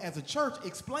able to, as a church,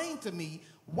 explain to me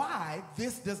why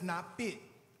this does not fit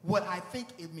what I think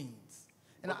it means.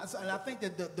 And I think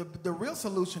that the real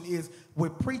solution is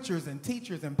with preachers and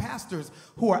teachers and pastors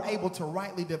who are able to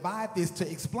rightly divide this,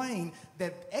 to explain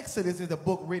that Exodus is a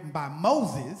book written by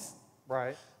Moses,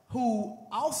 right? Who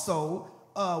also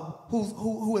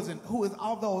who is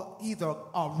although he's a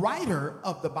writer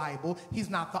of the Bible,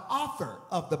 he's not the author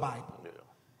of the Bible. Yeah.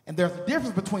 And there's a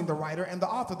difference between the writer and the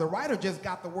author. The writer just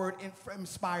got the word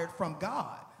inspired from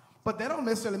God, but that don't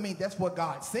necessarily mean that's what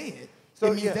God said.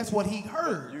 So it means that's what he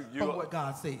heard from what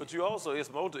God said. But you also,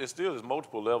 it still is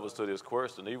multiple levels to this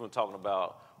question. Even talking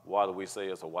about why do we say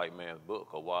it's a white man's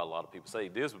book, or why a lot of people say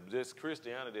this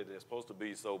Christianity that's supposed to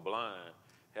be so blind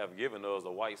have given us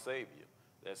a white savior.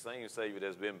 That same savior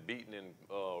that's been beating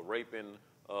and raping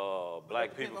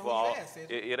black people for all.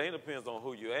 It ain't depends on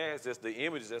who you ask. It's the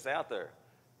image that's out there.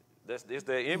 It's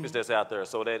the image that's out there.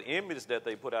 So that image that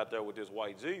they put out there with this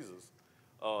white Jesus,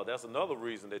 that's another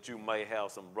reain that you may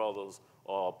have some brothers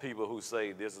or people who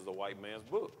say this is a white man's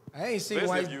book. I ain't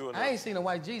seen a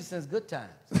white Jesus since Good Times.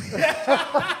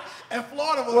 And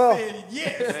Florida was saying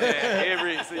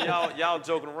yes. Man, y'all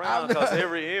joking around because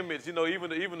every image,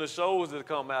 even the shows that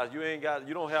come out, you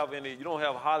don't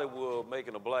have Hollywood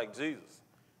making a black Jesus.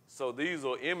 So these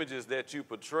are images that you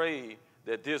portray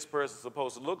that this person's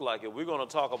supposed to look like. If we're going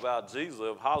to talk about Jesus,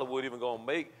 if Hollywood even going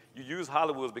to you use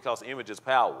Hollywood because image is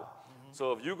power.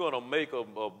 So if you're going to make a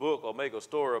book or make a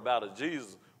story about a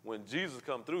Jesus, when Jesus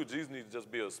come through, Jesus needs to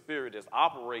just be a spirit that's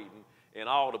operating in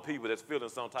all the people that's feeling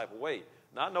some type of way.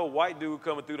 Not no white dude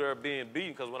coming through there being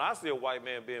beaten, because when I see a white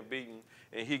man being beaten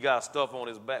and he got stuff on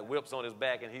his back, whips on his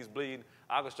back, and he's bleeding,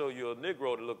 I can show you a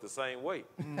Negro that look the same way.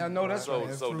 I know that's so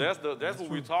right. So that's what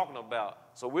we're talking about.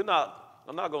 So we're not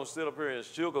going to sit up here and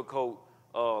sugarcoat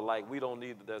like we don't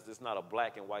need that. It's not a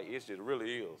black and white issue. It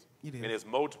really is. And it's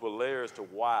multiple layers to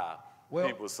why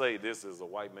people say this is a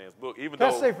white man's book. Even Can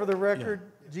though I say for the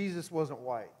record, Jesus wasn't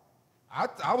white.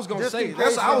 I was going to Just say, in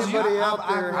case I was anybody out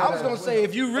there going to say,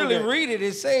 if you really read it,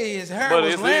 it say his hair But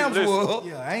was it's lamb's listen, wool.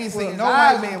 Yeah, I ain't seen His no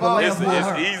eyes white man was with bald. lamb's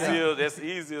wool. it's easier. That's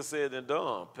easier said than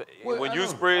done. Well, when I you know.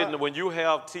 spread, when you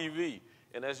have TV,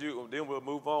 and then we'll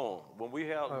move on. When we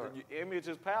have image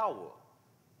is power.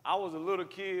 I was a little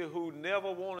kid who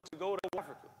never wanted to go to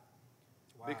Africa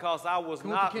because I was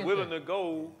not willing to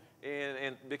go,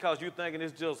 and because you thinking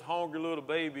it's just hungry little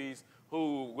babies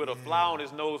who with a fly on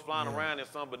his nose flying around and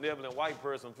some benevolent white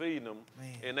person feeding them,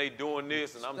 and they doing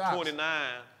this, and I'm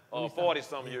 29 or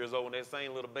 40-something years old, and that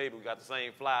same little baby got the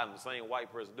same fly and the same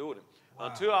white person doing it.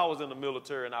 Until I was in the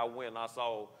military and I went and I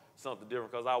saw something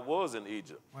different because I was in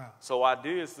Egypt. So I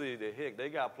did see that, heck, they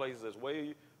got places that's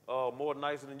way more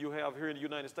nicer than you have here in the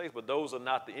United States, but those are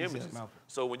not the images.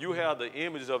 So when you have the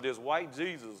images of this white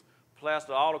Jesus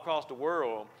plastered all across the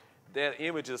world, that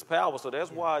image is powerful. So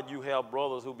that's why you have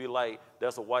brothers who be like,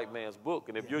 that's a white man's book.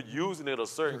 And if you're using it a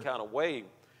certain kind of way,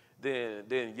 then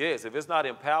yes, if it's not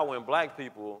empowering black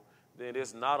people, then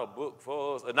it's not a book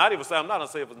for us. I'm not going to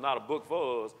say if it's not a book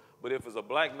for us, but if it's a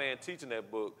black man teaching that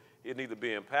book, it needs to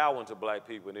be empowering to black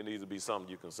people, and it needs to be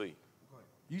something you can see.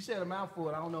 You said a mouthful.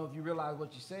 I don't know if you realize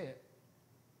what you said.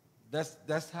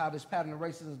 That's how this pattern of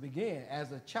racism began.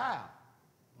 As a child,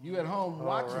 you at home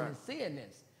watching and seeing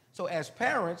this. So as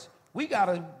parents, we got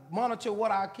to monitor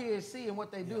what our kids see and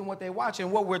what they do and what they watch and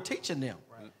what we're teaching them.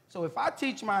 So if I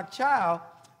teach my child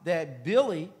that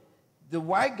Billy, the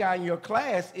white guy in your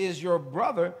class, is your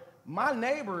brother, my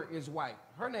neighbor is white.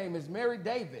 Her name is Mary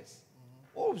Davis.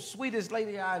 Oh, sweetest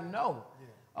lady I know.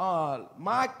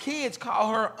 My kids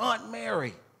call her Aunt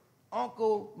Mary,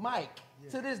 Uncle Mike.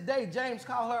 To this day, James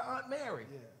called her Aunt Mary.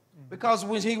 Because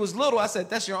when he was little, I said,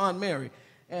 that's your Aunt Mary.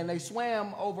 And they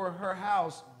swam over her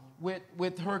house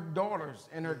with her daughters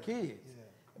and her kids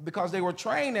because they were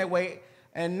trained that way.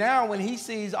 And now when he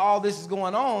sees all this is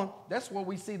going on, that's where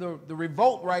we see the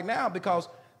revolt right now because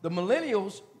the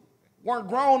millennials weren't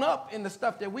grown up in the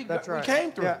stuff that we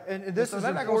came through. Yeah, and this is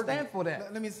they're not going to stand for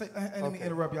that. Let me say, let me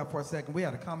interrupt y'all for a second. We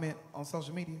had a comment on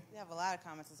social media. We have a lot of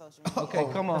comments on social media.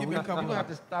 Okay, come on. Give me a couple. We're going to have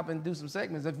to stop and do some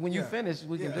segments. When you finish,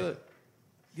 we can do it.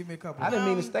 Give me a couple. I didn't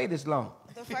mean to stay this long.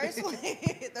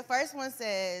 The first one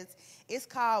says, it's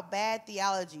called bad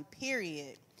theology,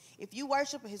 period. If you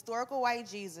worship a historical white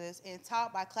Jesus and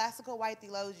taught by classical white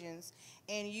theologians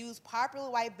and use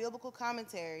popular white biblical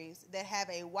commentaries that have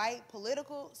a white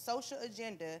political, social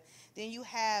agenda, then you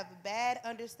have bad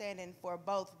understanding for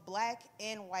both black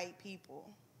and white people.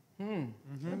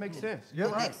 That makes sense. The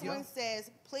next one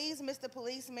says, please, Mr.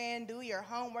 Policeman, do your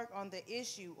homework on the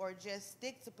issue or just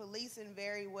stick to policing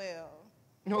very well.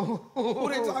 Who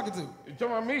they talking to? You talking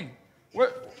about me?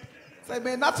 What? Say,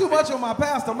 man, not too much on my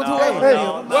pastor. I'm So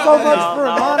much for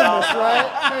anonymous,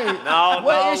 right?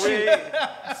 What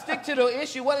issue? Stick to the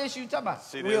issue. What issue you talking about?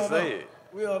 She didn't say it.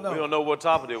 We don't know. We don't know what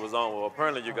topic it was on. Well,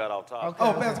 apparently you got off topic.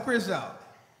 Oh, Pastor Chris Yost.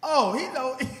 Oh, he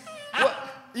know.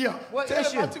 Yeah. What Tell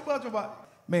issue? him not too much about.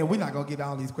 Man, we're not gonna get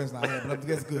all these questions out here, but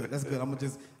that's good. That's good.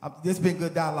 This been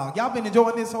good dialogue. Y'all been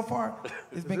enjoying this so far?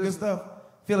 It's been good stuff.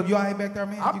 Philip, you all right back there,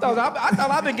 man? I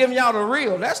thought I've been giving y'all the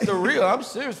real. That's the real. I'm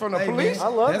serious from the police. Man, I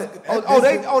love it.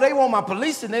 They want my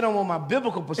policing. They don't want my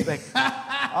biblical perspective.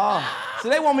 So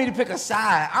they want me to pick a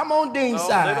side. I'm on Dean's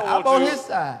side. I'm on his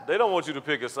side. They don't want you to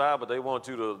pick a side, but they want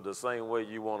you to the same way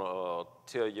you want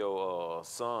to tell your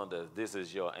son that this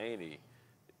is your auntie.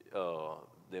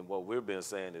 Then what we've been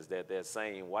saying is that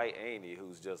same white auntie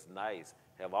who's just nice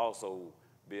have also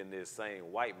been this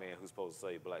same white man who's supposed to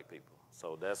save black people.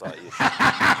 So that's our issue.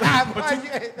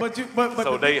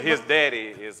 His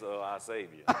daddy is our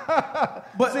savior.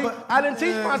 But I didn't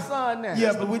teach my son that.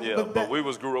 Yeah, but we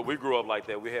grew up like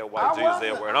that. We had white Jesus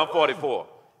everywhere, and I'm 44,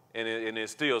 and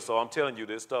it's still. So I'm telling you,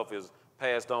 this stuff is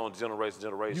passed on generation to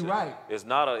generation. You're right. It's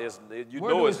not it's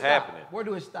happening. Where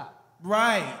do it stop?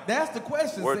 Right, that's the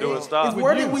question. Where do it stop?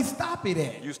 Where did we stop it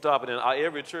at? You stop it in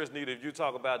every church need. If you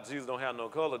talk about Jesus don't have no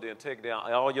color, then take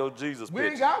down all your Jesus pictures. We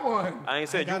ain't got one. I ain't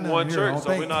saying you one church,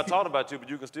 so we're not talking about you, but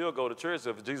you can still go to church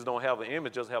if Jesus don't have an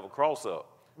image, just have a cross up.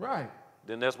 Right.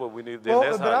 Then that's what we need.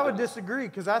 Well, but I would disagree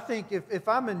because I think if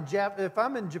I'm in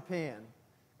Japan,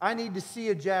 I need to see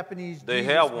a Japanese. They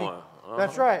Jesus have one.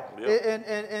 That's right. Yep.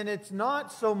 And it's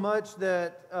not so much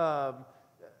that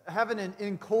having an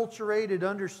enculturated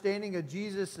understanding of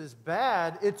Jesus is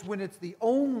bad. It's when it's the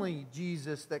only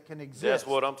Jesus that can exist. That's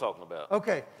what I'm talking about.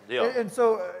 Okay. Yeah. And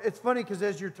so it's funny because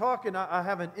as you're talking, I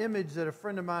have an image that a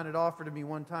friend of mine had offered to me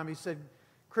one time. He said,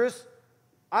 Chris,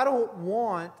 I don't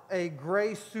want a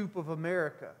gray soup of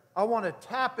America. I want a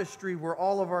tapestry where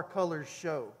all of our colors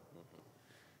show.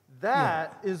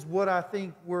 That is what I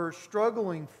think we're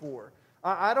struggling for.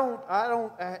 I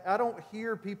don't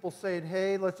hear people saying,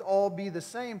 hey, let's all be the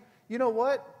same. You know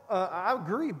what? I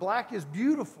agree. Black is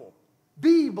beautiful.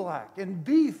 Be black and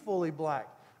be fully black.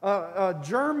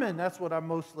 German, that's what I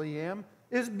mostly am,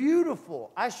 is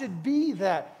beautiful. I should be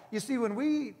that. You see, when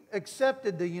we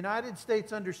accepted the United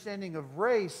States understanding of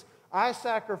race, I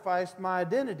sacrificed my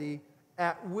identity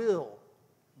at will.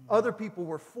 Other people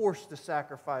were forced to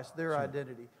sacrifice their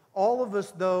identity. All of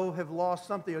us, though, have lost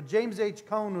something. James H.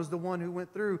 Cone was the one who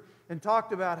went through and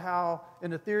talked about how,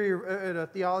 in a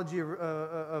theology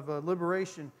of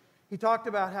liberation, he talked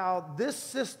about how this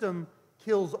system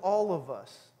kills all of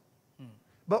us,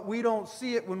 but we don't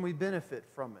see it when we benefit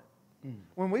from it.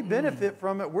 When we benefit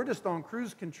from it, we're just on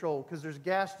cruise control because there's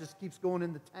gas just keeps going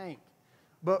in the tank.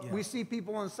 But we see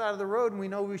people on the side of the road and we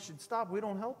know we should stop. We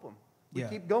don't help them. We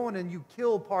keep going, and you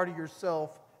kill part of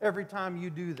yourself every time you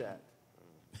do that.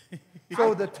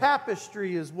 So the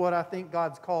tapestry is what I think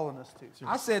God's calling us to.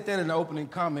 I said that in the opening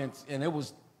comments, and it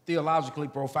was theologically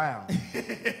profound.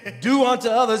 Do unto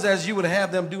others as you would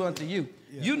have them do unto you.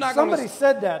 You're not Somebody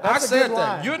said that. That's I said good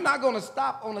that. line. You're not going to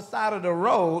stop on the side of the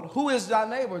road. Who is thy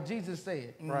neighbor? Jesus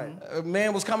said. Right. A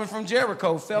man was coming from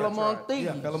Jericho, fell among thieves.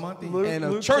 Yeah, fell among thieves. And a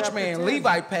Luke church chapter man, 10.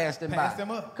 Levite, passed him Passed by.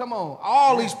 him up. Come on.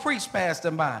 All these priests passed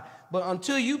him by. But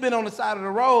until you've been on the side of the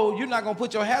road, you're not going to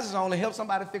put your hazards on and help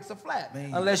somebody fix a flat.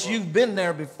 Unless you've been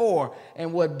there before.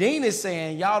 And what Dean is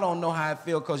saying, y'all don't know how it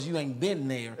feels because you ain't been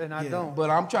there. And I don't. But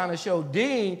I'm trying to show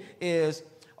Dean is,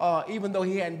 even though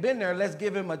he hadn't been there, let's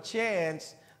give him a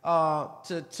chance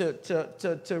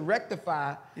to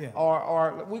rectify,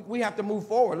 or we have to move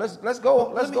forward. Let's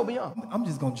go beyond. I'm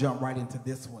just going to jump right into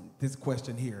this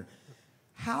question here.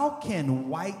 How can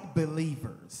white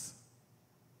believers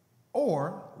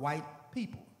or white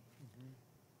people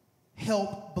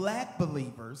help black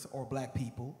believers or black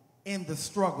people in the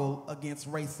struggle against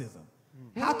racism?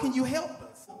 How can you help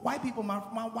us? White people, my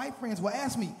white friends will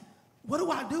ask me, what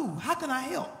do I do? How can I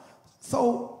help?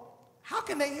 So how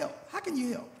can they help? How can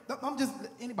you help? I'm just,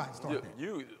 anybody start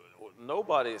there.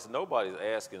 Nobody's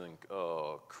asking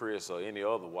Chris or any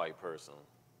other white person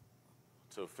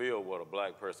to feel what a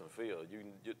black person feels.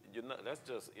 You're not, that's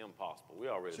just impossible. We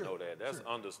already know that. That's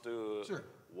understood,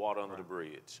 water under the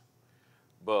bridge.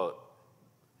 But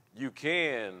you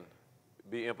can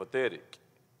be empathetic.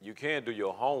 You can do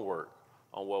your homework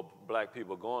on what black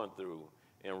people are going through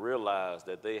and realize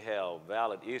that they have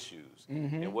valid issues.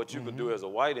 And what you can do as a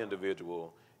white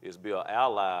individual is be an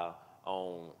ally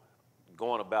on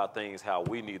going about things how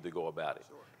we need to go about it.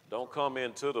 Don't come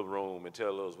into the room and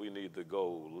tell us we need to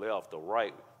go left or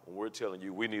right when we're telling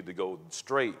you we need to go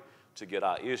straight to get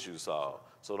our issues solved.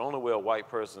 So the only way a white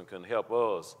person can help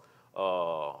us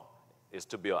is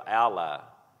to be an ally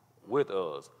with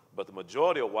us. But the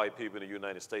majority of white people in the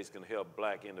United States can help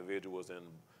black individuals and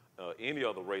any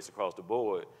other race across the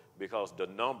board because the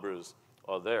numbers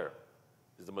are there.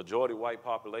 There's the majority white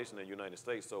population in the United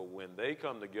States. So when they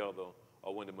come together,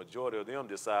 or when the majority of them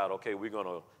decide, okay, we're going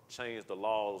to change the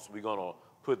laws, we're going to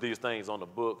put these things on the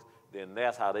books, then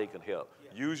that's how they can help.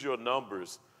 Use your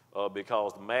numbers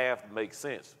because math makes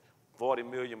sense. 40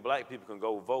 million black people can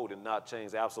go vote and not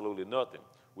change absolutely nothing.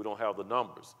 We don't have the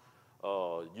numbers.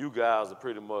 You guys are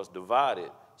pretty much divided,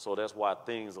 so that's why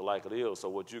things are like it is. So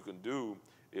what you can do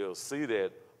is see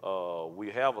that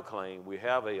we have a claim, we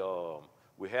have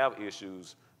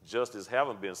issues, justice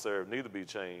haven't been served, need to be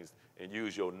changed, and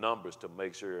use your numbers to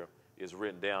make sure it's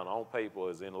written down on paper,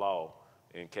 is in law,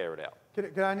 and carried out.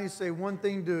 Can I need to say one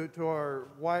thing to our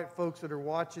white folks that are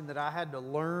watching that I had to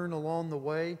learn along the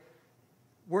way?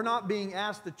 We're not being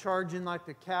asked to charge in like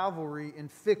the cavalry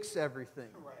and fix everything,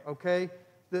 okay?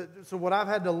 So what I've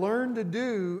had to learn to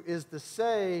do is to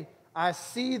say, I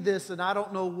see this and I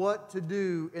don't know what to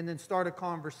do, and then start a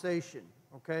conversation,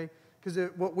 okay? Because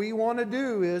what we want to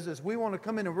do is we want to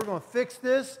come in and we're going to fix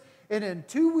this, and in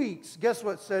 2 weeks, guess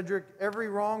what, Cedric? Every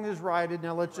wrong is righted.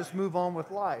 Now let's just move on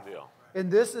with life. Yeah. And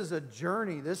this is a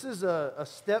journey. This is a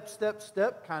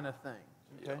step kind of thing,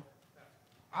 okay?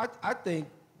 I think,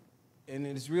 and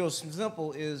it's real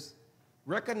simple, is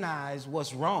recognize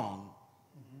what's wrong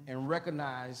and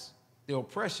recognize the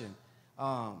oppression.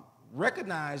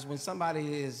 Recognize when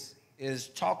somebody is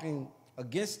talking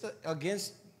against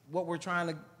what we're trying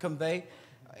to convey,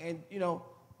 and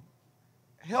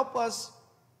help us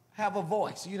have a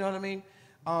voice. You know what I mean?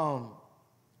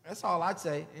 That's all I'd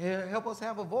say. Help us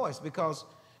have a voice, because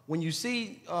when you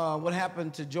see what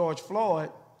happened to George Floyd,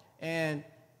 and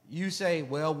you say,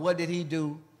 well, what did he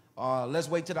do? let's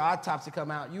wait till the autopsy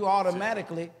come out, you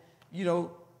automatically,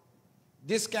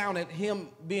 discounted him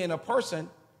being a person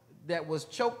that was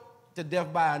choked to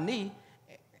death by a knee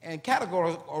and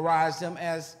categorized him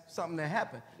as something that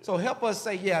happened. So help us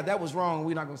say, yeah, that was wrong.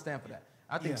 We're not going to stand for that.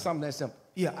 I think something that simple.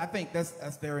 Yeah, I think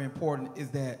that's very important, is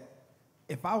that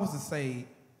if I was to say,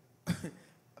 I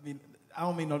mean, I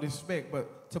don't mean no disrespect,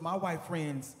 but to my white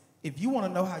friends, if you want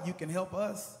to know how you can help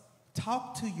us,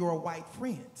 talk to your white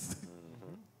friends.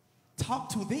 Talk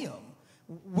to them.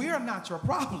 We're not your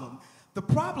problem. The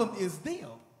problem is them.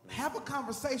 Have a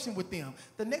conversation with them.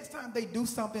 The next time they do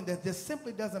something that just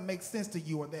simply doesn't make sense to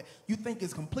you, or that you think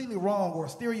is completely wrong or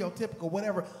stereotypical,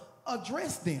 whatever,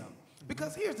 address them.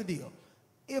 Because here's the deal.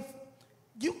 If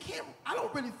you can't, I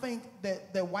don't really think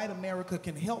that white America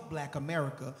can help black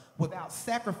America without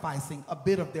sacrificing a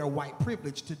bit of their white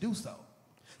privilege to do so.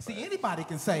 See, anybody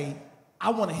can say, I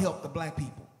want to help the black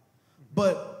people.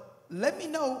 But let me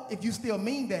know if you still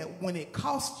mean that when it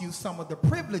costs you some of the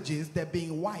privileges that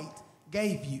being white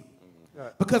gave you.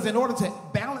 Right. Because in order to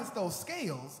balance those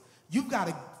scales, you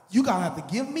gotta have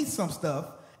to give me some stuff,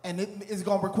 and it's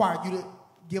gonna require you to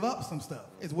give up some stuff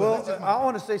as well. Well, I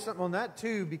want to say something on that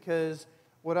too, because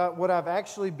what I've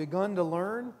actually begun to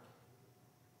learn,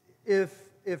 if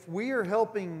we are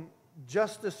helping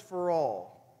justice for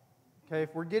all, okay,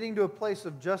 if we're getting to a place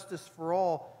of justice for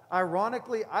all,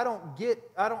 ironically, I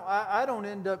don't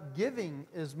end up giving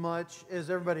as much as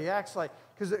everybody acts like,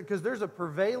 because there's a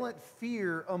prevalent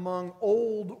fear among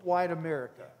old white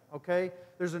America, okay?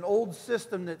 There's an old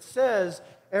system that says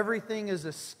everything is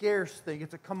a scarce thing.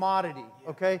 It's a commodity,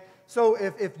 okay? So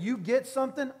if you get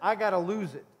something, I got to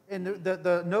lose it. And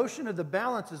the notion of the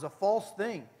balance is a false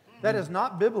thing. That is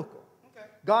not biblical. Okay.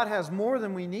 God has more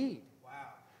than we need. Wow.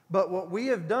 But what we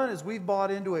have done is we've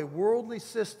bought into a worldly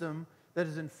system that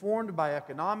is informed by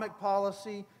economic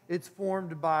policy. It's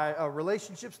formed by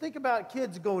relationships. Think about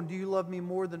kids going, do you love me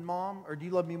more than mom? Or do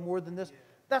you love me more than this? Yeah.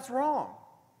 That's wrong.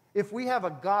 If we have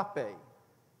agape,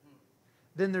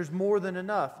 then there's more than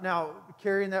enough. Now,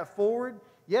 carrying that forward,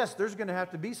 yes, there's going to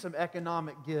have to be some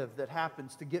economic give that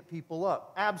happens to get people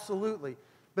up. Absolutely.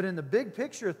 But in the big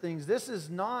picture of things, this is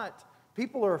not,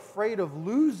 people are afraid of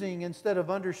losing instead of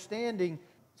understanding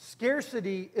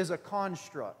scarcity is a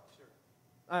construct.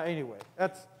 Anyway,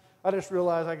 I just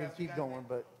realized I could keep going,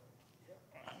 but.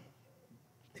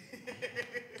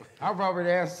 I've already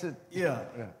answered. Yeah.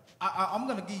 I'm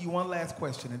going to give you one last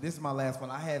question, and this is my last one.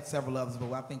 I had several others,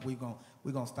 but I think we're going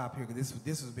to stop here, because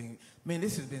this has been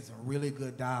some really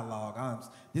good dialogue.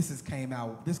 This came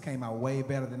out way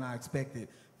better than I expected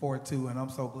for it to, and I'm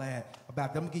so glad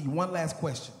about that. I'm going to give you one last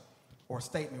question, or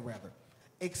statement rather.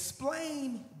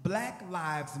 Explain Black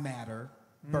Lives Matter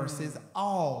versus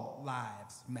All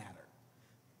Lives Matter.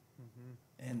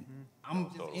 And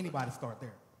anybody start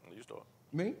there. You start.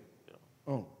 Me? Yeah.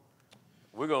 Oh.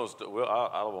 We're going to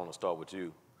I want to start with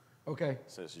you. Okay.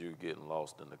 Since you're getting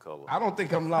lost in the color. I don't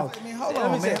think I'm lost. I mean, hold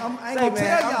on, man. I ain't going to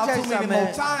tell y'all too many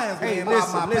more times. Hey,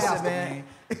 listen, man.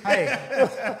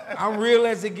 Hey, I'm real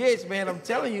as it gets, man. I'm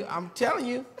telling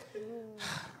you.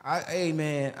 Hey,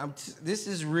 man, this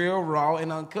is real, raw,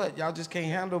 and uncut. Y'all just can't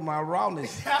handle my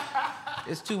rawness.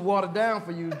 It's too watered down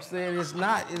for you. Saying it's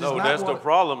not. That's the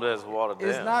problem. That's watered down.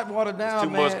 It's not watered down, too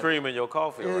much cream in your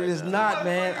coffee. It is not,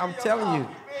 man. I'm telling you.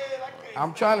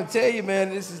 I'm trying to tell you, man.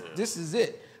 This is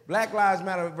it. Black Lives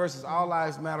Matter versus All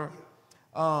Lives Matter.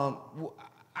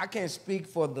 I can't speak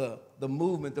for the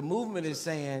movement. The movement is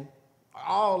saying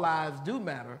all lives do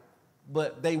matter,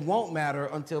 but they won't matter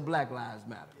until Black Lives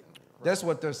matter. That's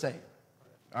what they're saying.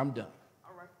 I'm done.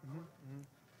 All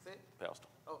right. Pastor.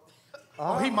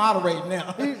 Oh, he moderating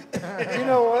now. You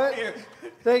know what?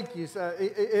 Thank you. So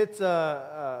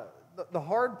the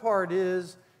hard part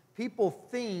is people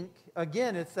think,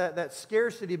 again, it's that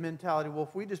scarcity mentality. Well,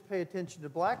 if we just pay attention to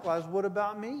Black lives, what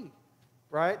about me?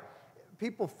 Right?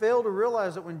 People fail to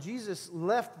realize that when Jesus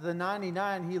left the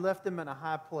 99, he left them in a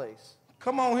high place.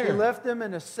 Come on here. He left them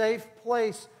in a safe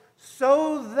place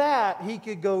so that he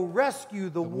could go rescue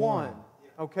the one.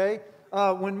 Okay?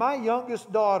 When my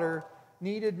youngest daughter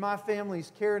needed my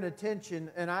family's care and attention,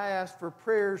 and I asked for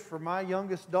prayers for my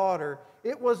youngest daughter,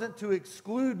 it wasn't to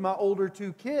exclude my older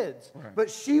two kids, but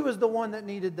she was the one that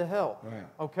needed the help. Right.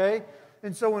 Okay?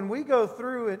 And so when we go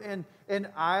through, and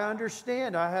I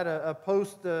understand, I had a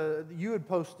post you had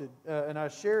posted, and I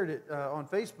shared it on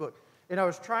Facebook, and I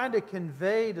was trying to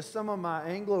convey to some of my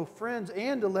Anglo friends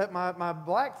and to let my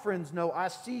black friends know, I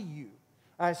see you.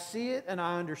 I see it and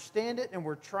I understand it, and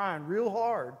we're trying real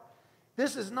hard.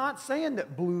 This is not saying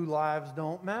that blue lives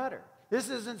don't matter. This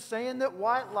isn't saying that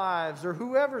white lives or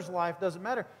whoever's life doesn't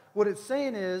matter. What it's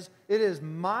saying is, it is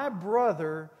my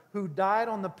brother who died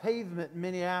on the pavement in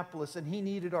Minneapolis, and he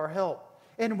needed our help.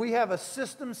 And we have a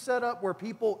system set up where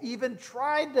people even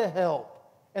tried to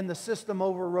help, and the system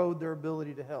overrode their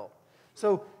ability to help.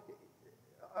 So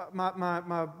my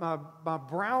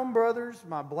brown brothers,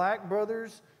 my black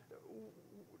brothers,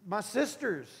 my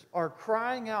sisters are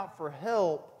crying out for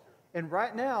help, and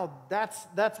right now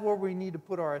that's where we need to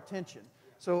put our attention.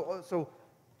 So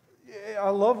I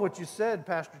love what you said,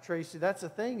 Pastor Tracy. That's the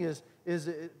thing is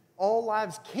all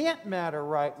lives can't matter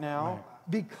right now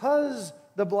because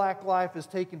the black life is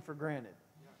taken for granted.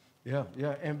 Yeah.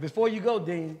 And before you go,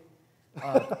 Dean,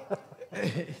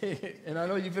 and I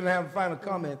know you're going to have a final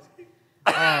comment.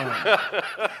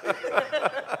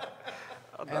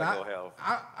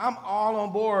 I'm all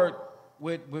on board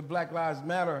with Black Lives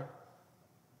Matter.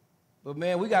 But,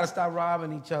 man, we got to stop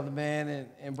robbing each other, man,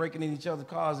 and breaking in each other's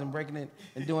cars and breaking in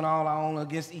and doing all our own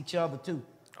against each other, too.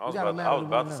 I was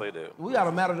about to say that. We got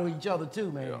to matter to each other,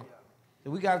 too, man. Yeah. So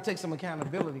we got to take some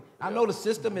accountability. I know the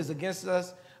system is against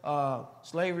us.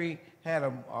 Slavery had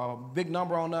a big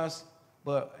number on us.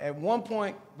 But at one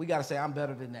point, we got to say, I'm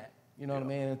better than that. You know what I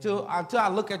mean? Until I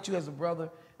look at you as a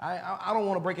brother, I don't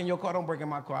want to break in your car, don't break in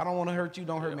my car. I don't want to hurt you,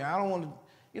 don't hurt me. I don't want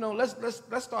to,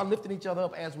 let's start lifting each other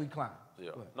up as we climb. Yeah.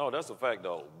 No, that's a fact,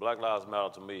 though. Black Lives Matter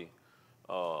to me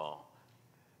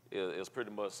is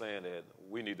pretty much saying that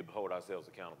we need to hold ourselves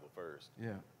accountable first.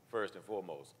 Yeah. First and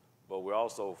foremost. But we're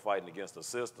also fighting against a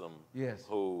system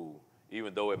who,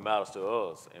 even though it matters to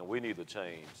us, and we need to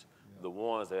change, the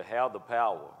ones that have the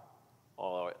power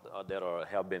or that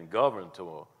have been governed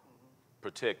to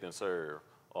protect and serve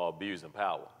are abusing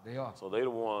power. They are. So they're the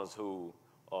ones who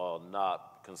are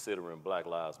not considering Black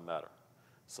Lives Matter.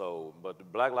 So, but the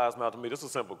Black Lives Matter, to me, this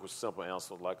is a simple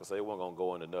answer. Like I say, we're not going to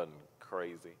go into nothing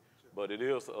crazy. But it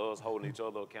is us holding each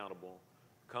other accountable,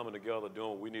 coming together, doing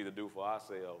what we need to do for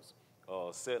ourselves,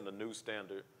 setting a new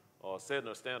standard, setting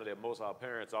a standard that most of our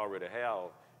parents already have,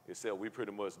 except we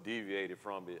pretty much deviated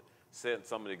from it, setting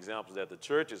some of the examples that the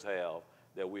churches have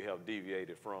that we have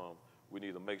deviated from. We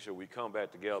need to make sure we come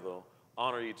back together,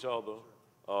 honor each other,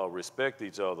 respect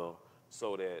each other,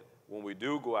 so that when we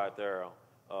do go out there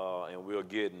and we're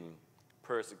getting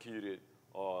persecuted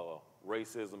or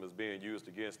racism is being used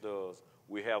against us,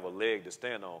 we have a leg to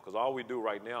stand on. Because all we do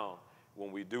right now,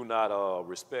 when we do not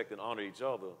respect and honor each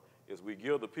other, is we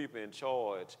give the people in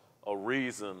charge a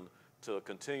reason to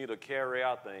continue to carry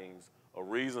out things, a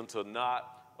reason to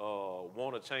not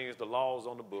want to change the laws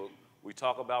on the book. We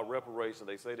talk about reparations.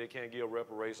 They say they can't give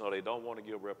reparations or they don't want to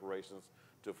give reparations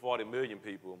to 40 million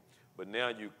people. But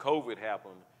now COVID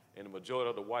happened, and the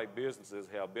majority of the white businesses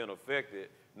have been affected.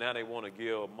 Now they want to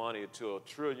give money to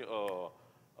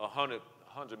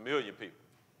 100 million people,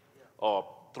 or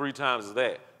 3 times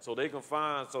that. So they can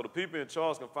so the people in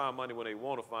charge can find money when they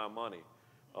want to find money.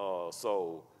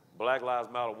 So Black Lives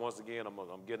Matter, once again,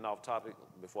 I'm getting off topic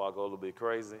before I go a little bit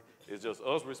crazy. It's just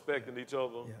us respecting each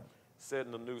other,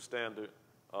 setting a new standard,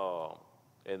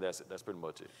 and that's pretty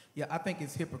much it. Yeah, I think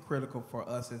it's hypocritical for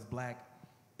us as black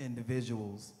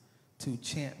individuals to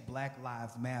chant Black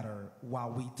Lives Matter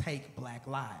while we take black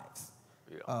lives.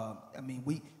 Yeah. I mean,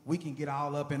 we can get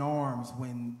all up in arms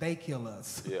when they kill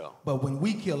us. Yeah. But when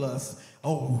we kill us,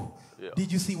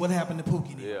 did you see what happened to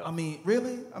Pookie? Yeah. I mean,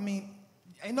 really? I mean,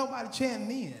 ain't nobody chanting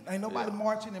in. Ain't nobody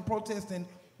marching and protesting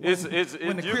when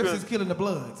the Crips is killing the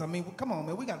Bloods. I mean, come on,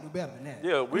 man, we got to do better than that.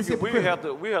 Yeah, we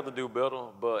have to do better,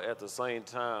 but at the same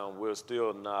time, we're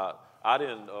still not. I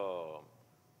didn't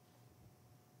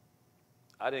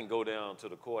go down to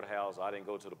the courthouse. I didn't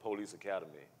go to the police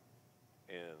academy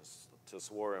and to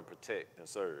swear and protect and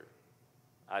serve.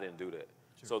 I didn't do that.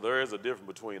 Sure. So there is a difference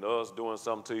between us doing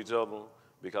something to each other,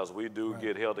 because we do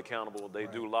get held accountable. They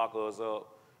do lock us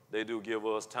up. They do give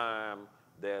us time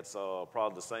that's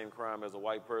probably the same crime as a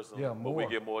white person, but we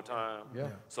get more time. Yeah.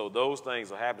 So those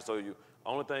things are happening. So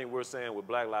only thing we're saying with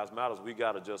Black Lives Matter is we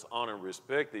got to just honor and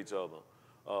respect each other.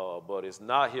 But it's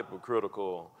not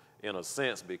hypocritical in a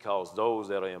sense, because those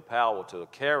that are empowered to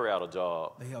carry out a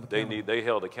job, they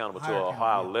held accountable to a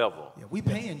higher level. Yeah, we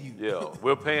paying you. Yeah,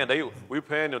 we're paying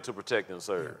them to protect and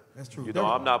serve. Yeah, that's true. You know,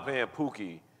 I'm not paying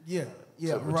Pookie to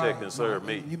protect and serve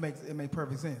me. It makes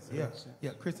perfect sense.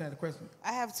 Yeah. Kristen had a question.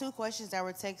 I have 2 questions that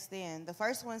were texted in. The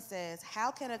first one says,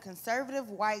 how can a conservative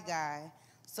white guy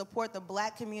support the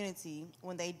black community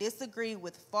when they disagree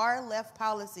with far left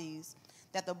policies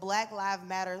that the Black Lives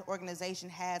Matter organization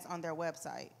has on their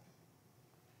website?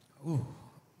 Ooh.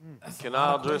 Can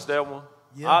I address that one?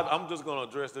 Yeah. I'm just going to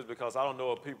address this because I don't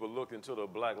know if people looked into the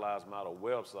Black Lives Matter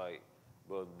website,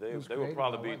 but they would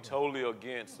probably be totally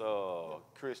against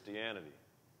Christianity.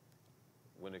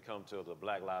 when it comes to the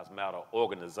Black Lives Matter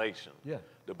organization. Yeah.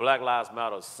 The Black Lives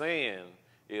Matter saying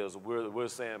is we're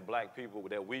saying black people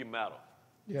that we matter.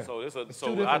 Yeah. So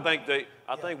I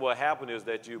think what happened is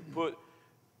that you put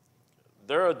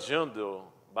their agenda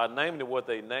by naming it what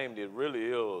they named it really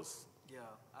is. Yeah,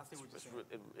 I see what you're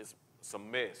saying. It's a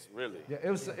mess, really. Yeah,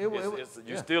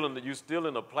 you're still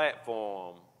in a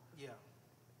platform. Yeah.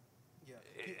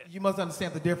 You must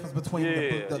understand the difference between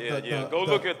Go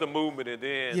look at the movement and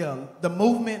then. the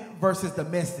movement versus the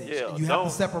message. Yeah, and you have to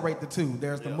separate the two.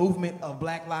 There's the movement of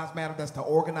Black Lives Matter, that's the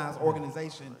organized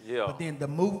organization. Yeah. But then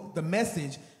the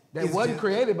message that wasn't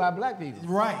created by black people.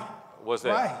 Right. What's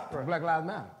that? Right. Black Lives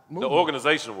Matter. The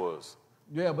organization was.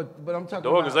 Yeah, but I'm talking. The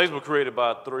organization was created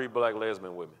by 3 black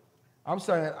lesbian women. I'm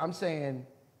saying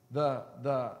the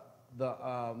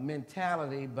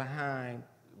mentality behind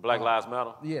Black Lives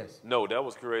Matter? Yes. No, that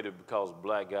was created because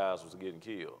black guys was getting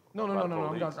killed. No.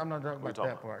 I'm not talking about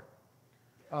that part.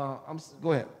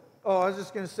 Go ahead. Oh, I was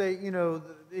just going to say,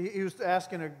 he was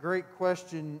asking a great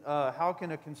question. How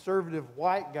can a conservative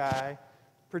white guy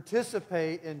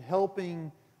participate in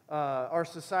helping our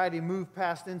society move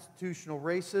past institutional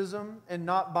racism and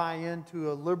not buy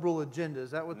into a liberal agenda?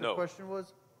 Is that what the question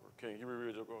was? Can you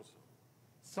reread your question?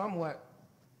 Somewhat.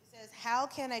 It says, how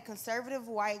can a conservative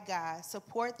white guy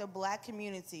support the black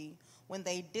community when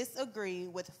they disagree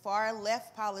with far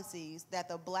left policies that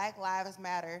the Black Lives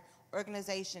Matter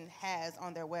organization has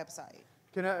on their website?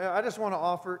 I just want to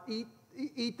offer,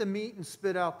 eat the meat and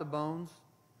spit out the bones.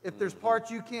 If there's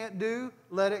parts you can't do,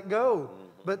 let it go.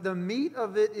 But the meat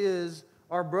of it is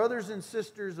our brothers and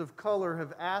sisters of color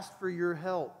have asked for your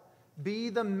help. Be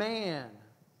the man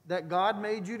that God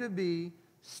made you to be.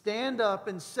 Stand up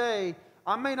and say,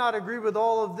 I may not agree with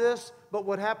all of this, but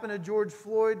what happened to George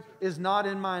Floyd is not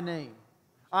in my name.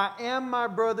 I am my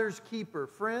brother's keeper.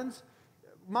 Friends,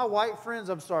 my white friends,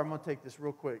 I'm sorry, I'm going to take this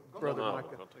real quick, Brother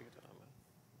Micah.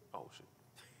 Oh, shit.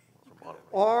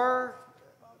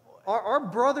 Our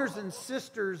brothers and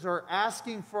sisters are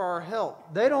asking for our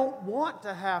help. They don't want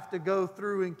to have to go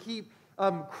through and keep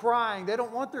crying. They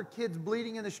don't want their kids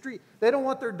bleeding in the street. They don't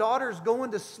want their daughters going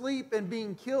to sleep and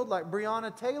being killed like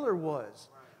Breonna Taylor was.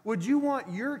 Would you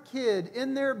want your kid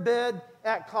in their bed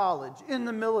at college, in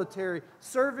the military,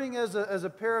 serving as a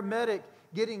paramedic,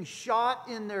 getting shot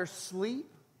in their sleep?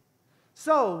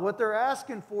 So what they're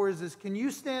asking for is can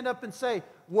you stand up and say,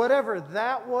 whatever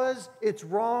that was, it's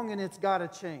wrong and it's got to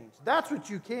change. That's what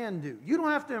you can do. You don't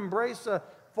have to embrace a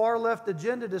far left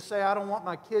agenda to say, I don't want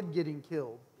my kid getting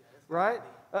killed. Right?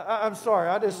 I'm sorry.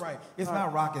 Right. It's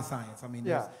not rocket science. I mean,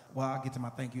 I'll get to my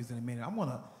thank yous in a minute. I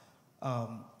want to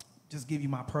just give you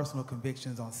my personal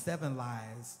convictions on 7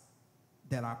 lies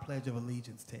that our Pledge of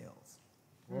Allegiance tells.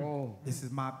 Whoa. This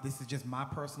is just my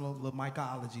personal little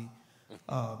Micahology.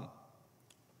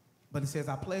 But it says,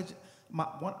 I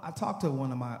talked to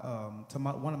one of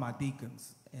my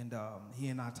deacons, and he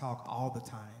and I talk all the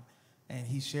time. And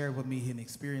he shared with me an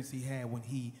experience he had when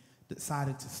he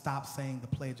decided to stop saying the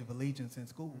Pledge of Allegiance in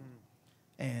school.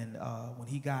 And when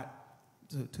he got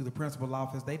to the principal's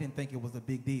office, they didn't think it was a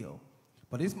big deal.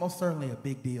 But it's most certainly a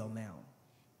big deal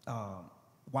now,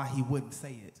 why he wouldn't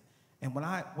say it. And when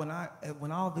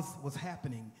all this was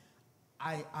happening,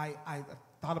 I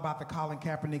thought about the Colin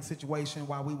Kaepernick situation,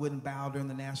 why we wouldn't bow during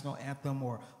the national anthem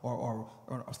or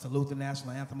salute the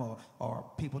national anthem or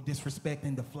people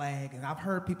disrespecting the flag. And I've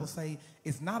heard people say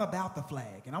it's not about the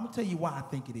flag. And I'm going to tell you why I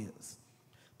think it is.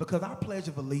 Because our Pledge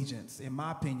of Allegiance, in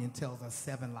my opinion, tells us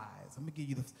 7 lies. Let me give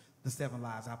you the 7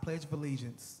 lies. Our Pledge of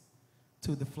Allegiance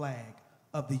to the flag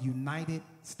of the United,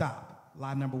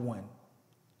 lie number 1.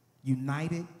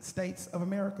 United States of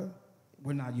America,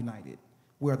 we're not united.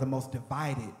 We're the most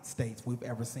divided states we've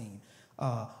ever seen.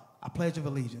 I pledge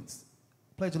allegiance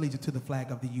to the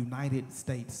flag of the United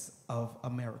States of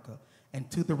America and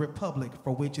to the republic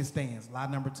for which it stands, lie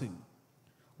number 2.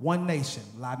 One nation,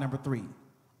 lie number 3.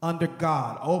 Under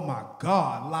God, oh my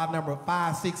God, lie number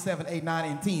 5, 6, 7, 8,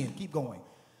 9, and 10. Keep going.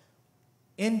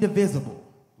 Indivisible,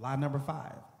 lie number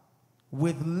 5.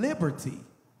 With liberty,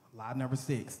 lie number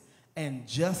 6. And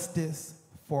justice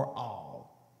for all.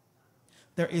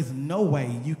 There is no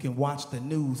way you can watch the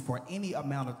news for any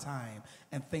amount of time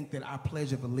and think that our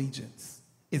Pledge of Allegiance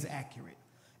is accurate.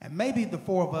 And maybe the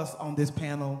 4 of us on this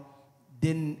panel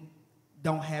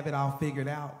don't have it all figured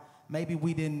out. Maybe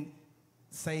we didn't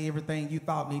say everything you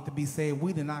thought needed to be said.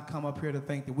 We did not come up here to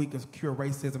think that we could cure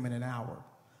racism in an hour.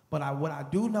 But what I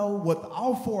do know, what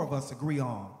all 4 of us agree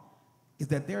on, is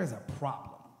that there is a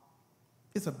problem.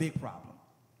 It's a big problem.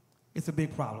 It's a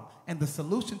big problem. And the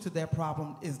solution to that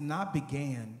problem is not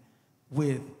began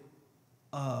with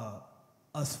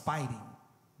us fighting,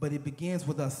 but it begins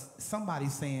with us, somebody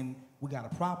saying, we got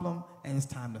a problem and it's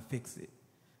time to fix it.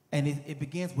 And it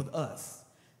begins with us.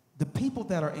 The people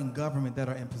that are in government, that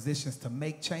are in positions to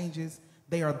make changes,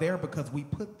 they are there because we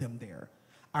put them there.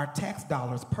 Our tax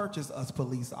dollars purchase us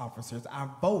police officers.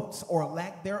 Our votes, or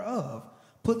lack thereof,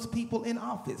 puts people in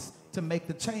office to make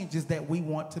the changes that we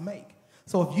want to make.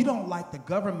 So if you don't like the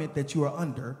government that you are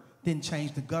under, then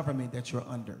change the government that you're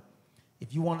under.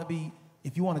 If you want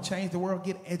to change the world,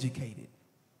 get educated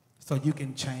so you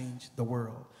can change the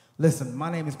world. Listen,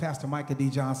 my name is Pastor Micah D.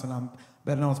 Johnson. I'm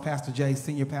better known as Pastor J,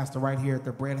 senior pastor right here at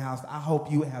the Bread House. I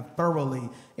hope you have thoroughly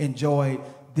enjoyed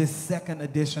this second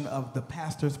edition of The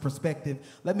Pastor's Perspective.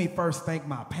 Let me first thank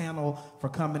my panel for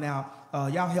coming out.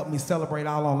 Y'all helped me celebrate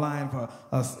all online for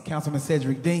Councilman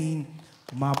Cedric Dean,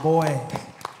 my boy,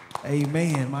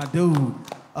 amen, my dude.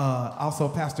 Also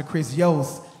Pastor Chris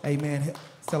Yost, amen,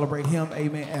 celebrate him,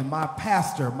 amen. And my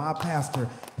pastor,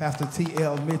 Pastor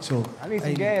T.L Mitchell. I need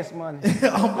some gas money.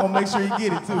 I'm going to make sure you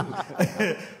get it, too.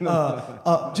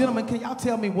 Gentlemen, can y'all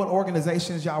tell me what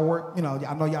organizations y'all work? You know,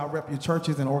 I know y'all rep your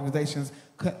churches and organizations.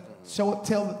 Tell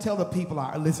the people,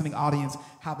 our listening audience,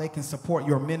 how they can support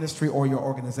your ministry or your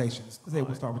organizations.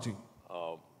 We'll start with you.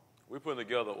 We're putting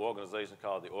together an organization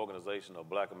called the Organization of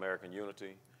Black American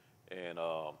Unity. And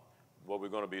what we're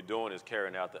going to be doing is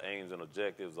carrying out the aims and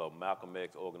objectives of Malcolm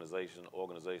X Organization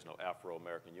of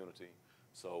Afro-American Unity.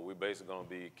 So we're basically going to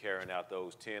be carrying out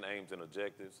those 10 aims and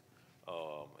objectives,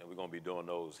 and we're going to be doing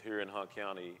those here in Hunt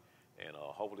County and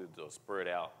hopefully spread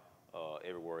out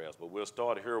everywhere else. But we'll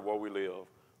start here where we live,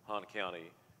 Hunt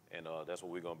County, and that's what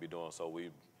we're going to be doing. So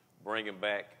we're bringing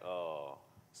back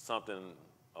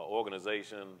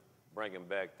organization, bringing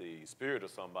back the spirit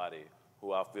of somebody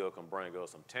who I feel can bring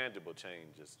us some tangible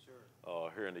changes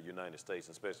here in the United States,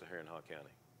 especially here in Hunt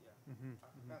County. Yeah. Mm-hmm.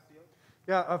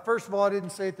 Yeah, first of all, I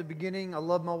didn't say at the beginning, I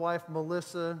love my wife,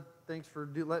 Melissa. Thanks for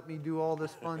letting me do all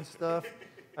this fun stuff.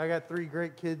 I got 3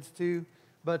 great kids, too.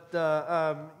 But,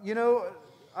 you know,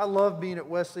 I love being at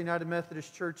Wesley United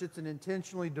Methodist Church. It's an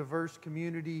intentionally diverse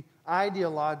community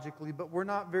ideologically, but we're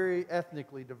not very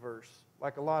ethnically diverse,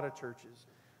 like a lot of churches.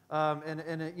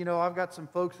 You know, I've got some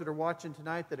folks that are watching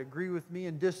tonight that agree with me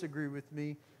and disagree with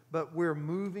me, but we're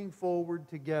moving forward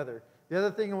together. The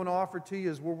other thing I want to offer to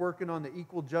you is we're working on the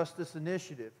Equal Justice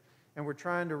Initiative, and we're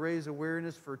trying to raise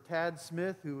awareness for Tad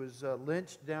Smith, who was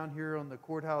lynched down here on the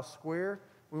courthouse square.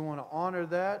 We want to honor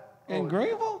that. In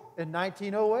Greenville? In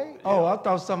 1908. Oh, I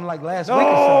thought something like last week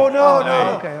or something.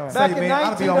 No. Okay, all right. Back in 1908.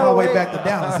 I'll be on my way back to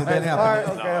Dallas if that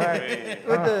happens. All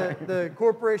right. With the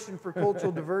Corporation for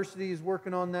Cultural Diversity is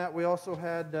working on that. We also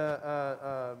had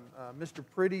Mr.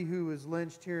 Pretty, who was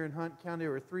lynched here in Hunt County.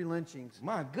 There were 3 lynchings.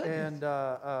 My goodness.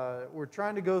 And we're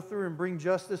trying to go through and bring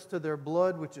justice to their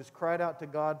blood, which is cried out to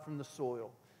God from the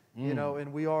soil. You know,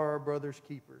 and we are our brother's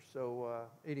keepers. So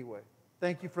anyway.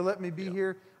 Thank you for letting me be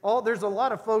here. There's a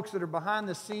lot of folks that are behind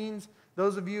the scenes.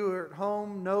 Those of you who are at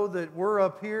home know that we're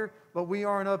up here, but we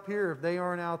aren't up here if they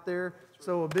aren't out there.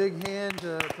 So a big hand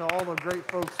to all the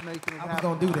great folks making it happen. I was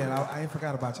going to do that. I ain't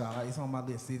forgot about y'all. It's on my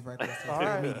list. See, it's right there. All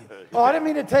right. Oh, I didn't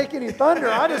mean to take any thunder.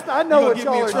 I know what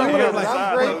y'all are doing.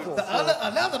 I'm grateful.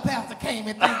 Another pastor came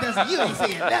and you ain't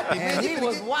saying nothing. And he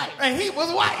was white. And he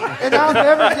was white. And I'll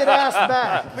never get asked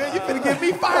back. Man, you finna get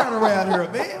me fired around here,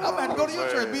 man. I'm about to go to your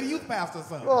church, be the youth pastor or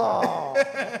something. Oh.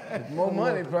 More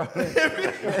money, probably.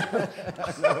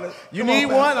 You need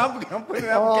one? I'm putting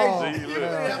an application.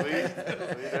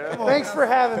 Thanks for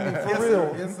having me, for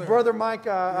real. Yes, sir. Brother Mike,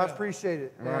 I appreciate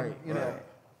it. Right, you know.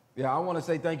 Yeah, I want to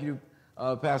say thank you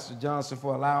to Pastor Johnson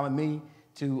for allowing me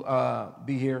to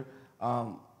be here.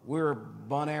 We're a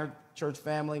Bon Air church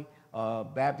family.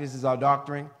 Baptist is our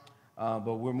doctrine,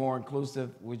 but we're more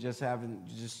inclusive. We're just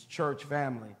church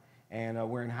family. And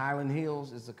we're in Highland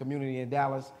Hills. It's a community in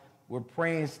Dallas. We're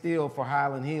praying still for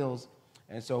Highland Hills.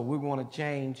 And so we want to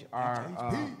change our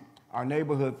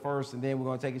neighborhood first, and then we're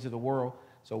going to take it to the world.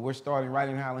 So we're starting right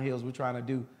in Highland Hills. We're trying to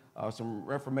do some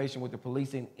reformation with the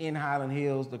policing in Highland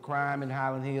Hills, the crime in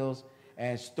Highland Hills,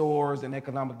 and stores and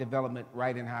economic development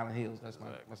right in Highland Hills. That's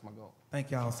my goal. Thank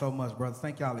y'all so much, brothers.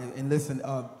 Thank y'all. And listen,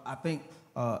 I think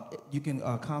you can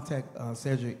contact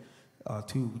Cedric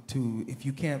to if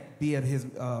you can't be at his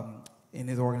in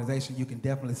his organization, you can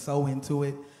definitely sow into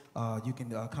it. You can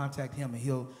contact him,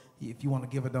 and if you want to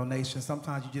give a donation.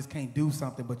 Sometimes you just can't do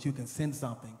something, but you can send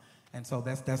something. And so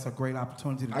that's a great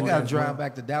opportunity to I got to drive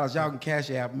back to Dallas. Y'all can cash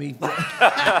out me.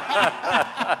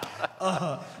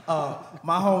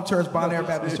 My home church, Bonaire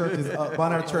Baptist Church,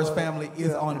 Bonaire Church family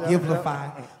is on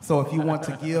Givelify. So if you want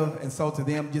to give and sow to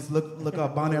them, just look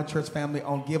up Bonaire Church family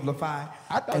on Givelify.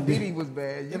 I thought Didi was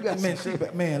bad. You got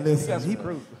man, listen, he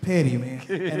petty, man.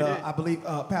 And I believe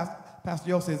Pastor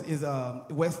Yost is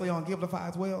Wesley on Givelify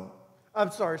as well. I'm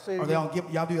sorry. Say it Are they again.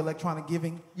 on y'all do electronic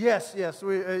giving? Yes.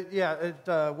 We at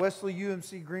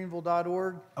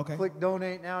wesleyumcgreenville.org. Okay. Click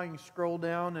donate now. You can scroll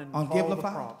down and On follow the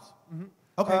Givelify? prompts. Mm-hmm.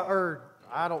 Okay. Or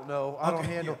I don't know. I don't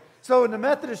Okay, handle. yeah. So in the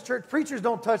Methodist Church, preachers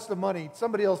don't touch the money.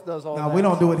 Somebody else does all that. No, we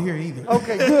don't do it here either.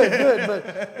 Okay, good.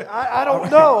 But I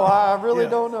don't know. I really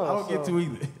don't know. I don't get to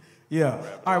either. Yeah.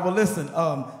 All right. Well, listen.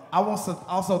 I want to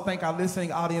also thank our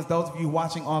listening audience. Those of you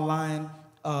watching online,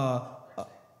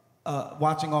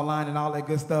 and all that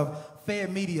good stuff.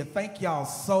 Fed Media, thank y'all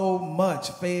so much.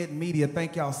 Fed Media,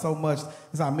 thank y'all so much.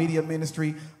 It's our media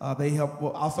ministry. They help,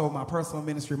 also my personal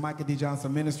ministry, Micah D.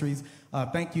 Ministries.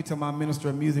 Thank you to my minister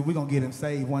of music. We're going to get him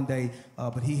saved one day,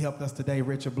 but he helped us today,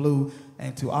 Richard Blue.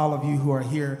 And to all of you who are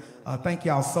here, thank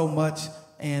y'all so much.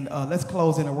 And let's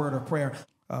close in a word of prayer.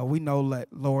 We know,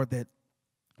 Lord, that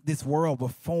this world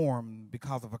was formed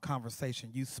because of a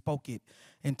conversation. You spoke it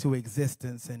into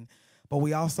existence. But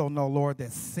we also know, Lord,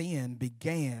 that sin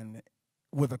began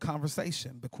with a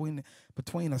conversation between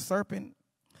a serpent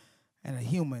and a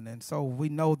human. And so we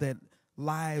know that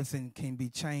lives can be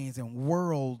changed and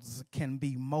worlds can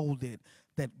be molded,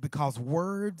 that because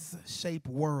words shape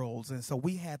worlds. And so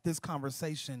we had this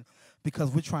conversation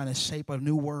because we're trying to shape a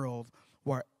new world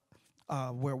where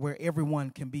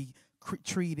everyone can be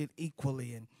treated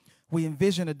equally. And we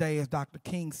envision a day, as Dr.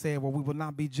 King said, where we will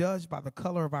not be judged by the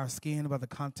color of our skin, but the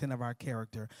content of our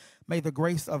character. May the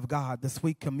grace of God, the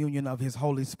sweet communion of his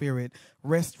Holy Spirit,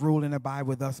 rest, rule, and abide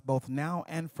with us both now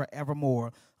and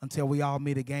forevermore until we all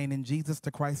meet again. In Jesus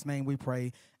the Christ's name we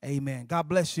pray. Amen. God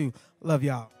bless you. Love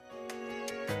y'all.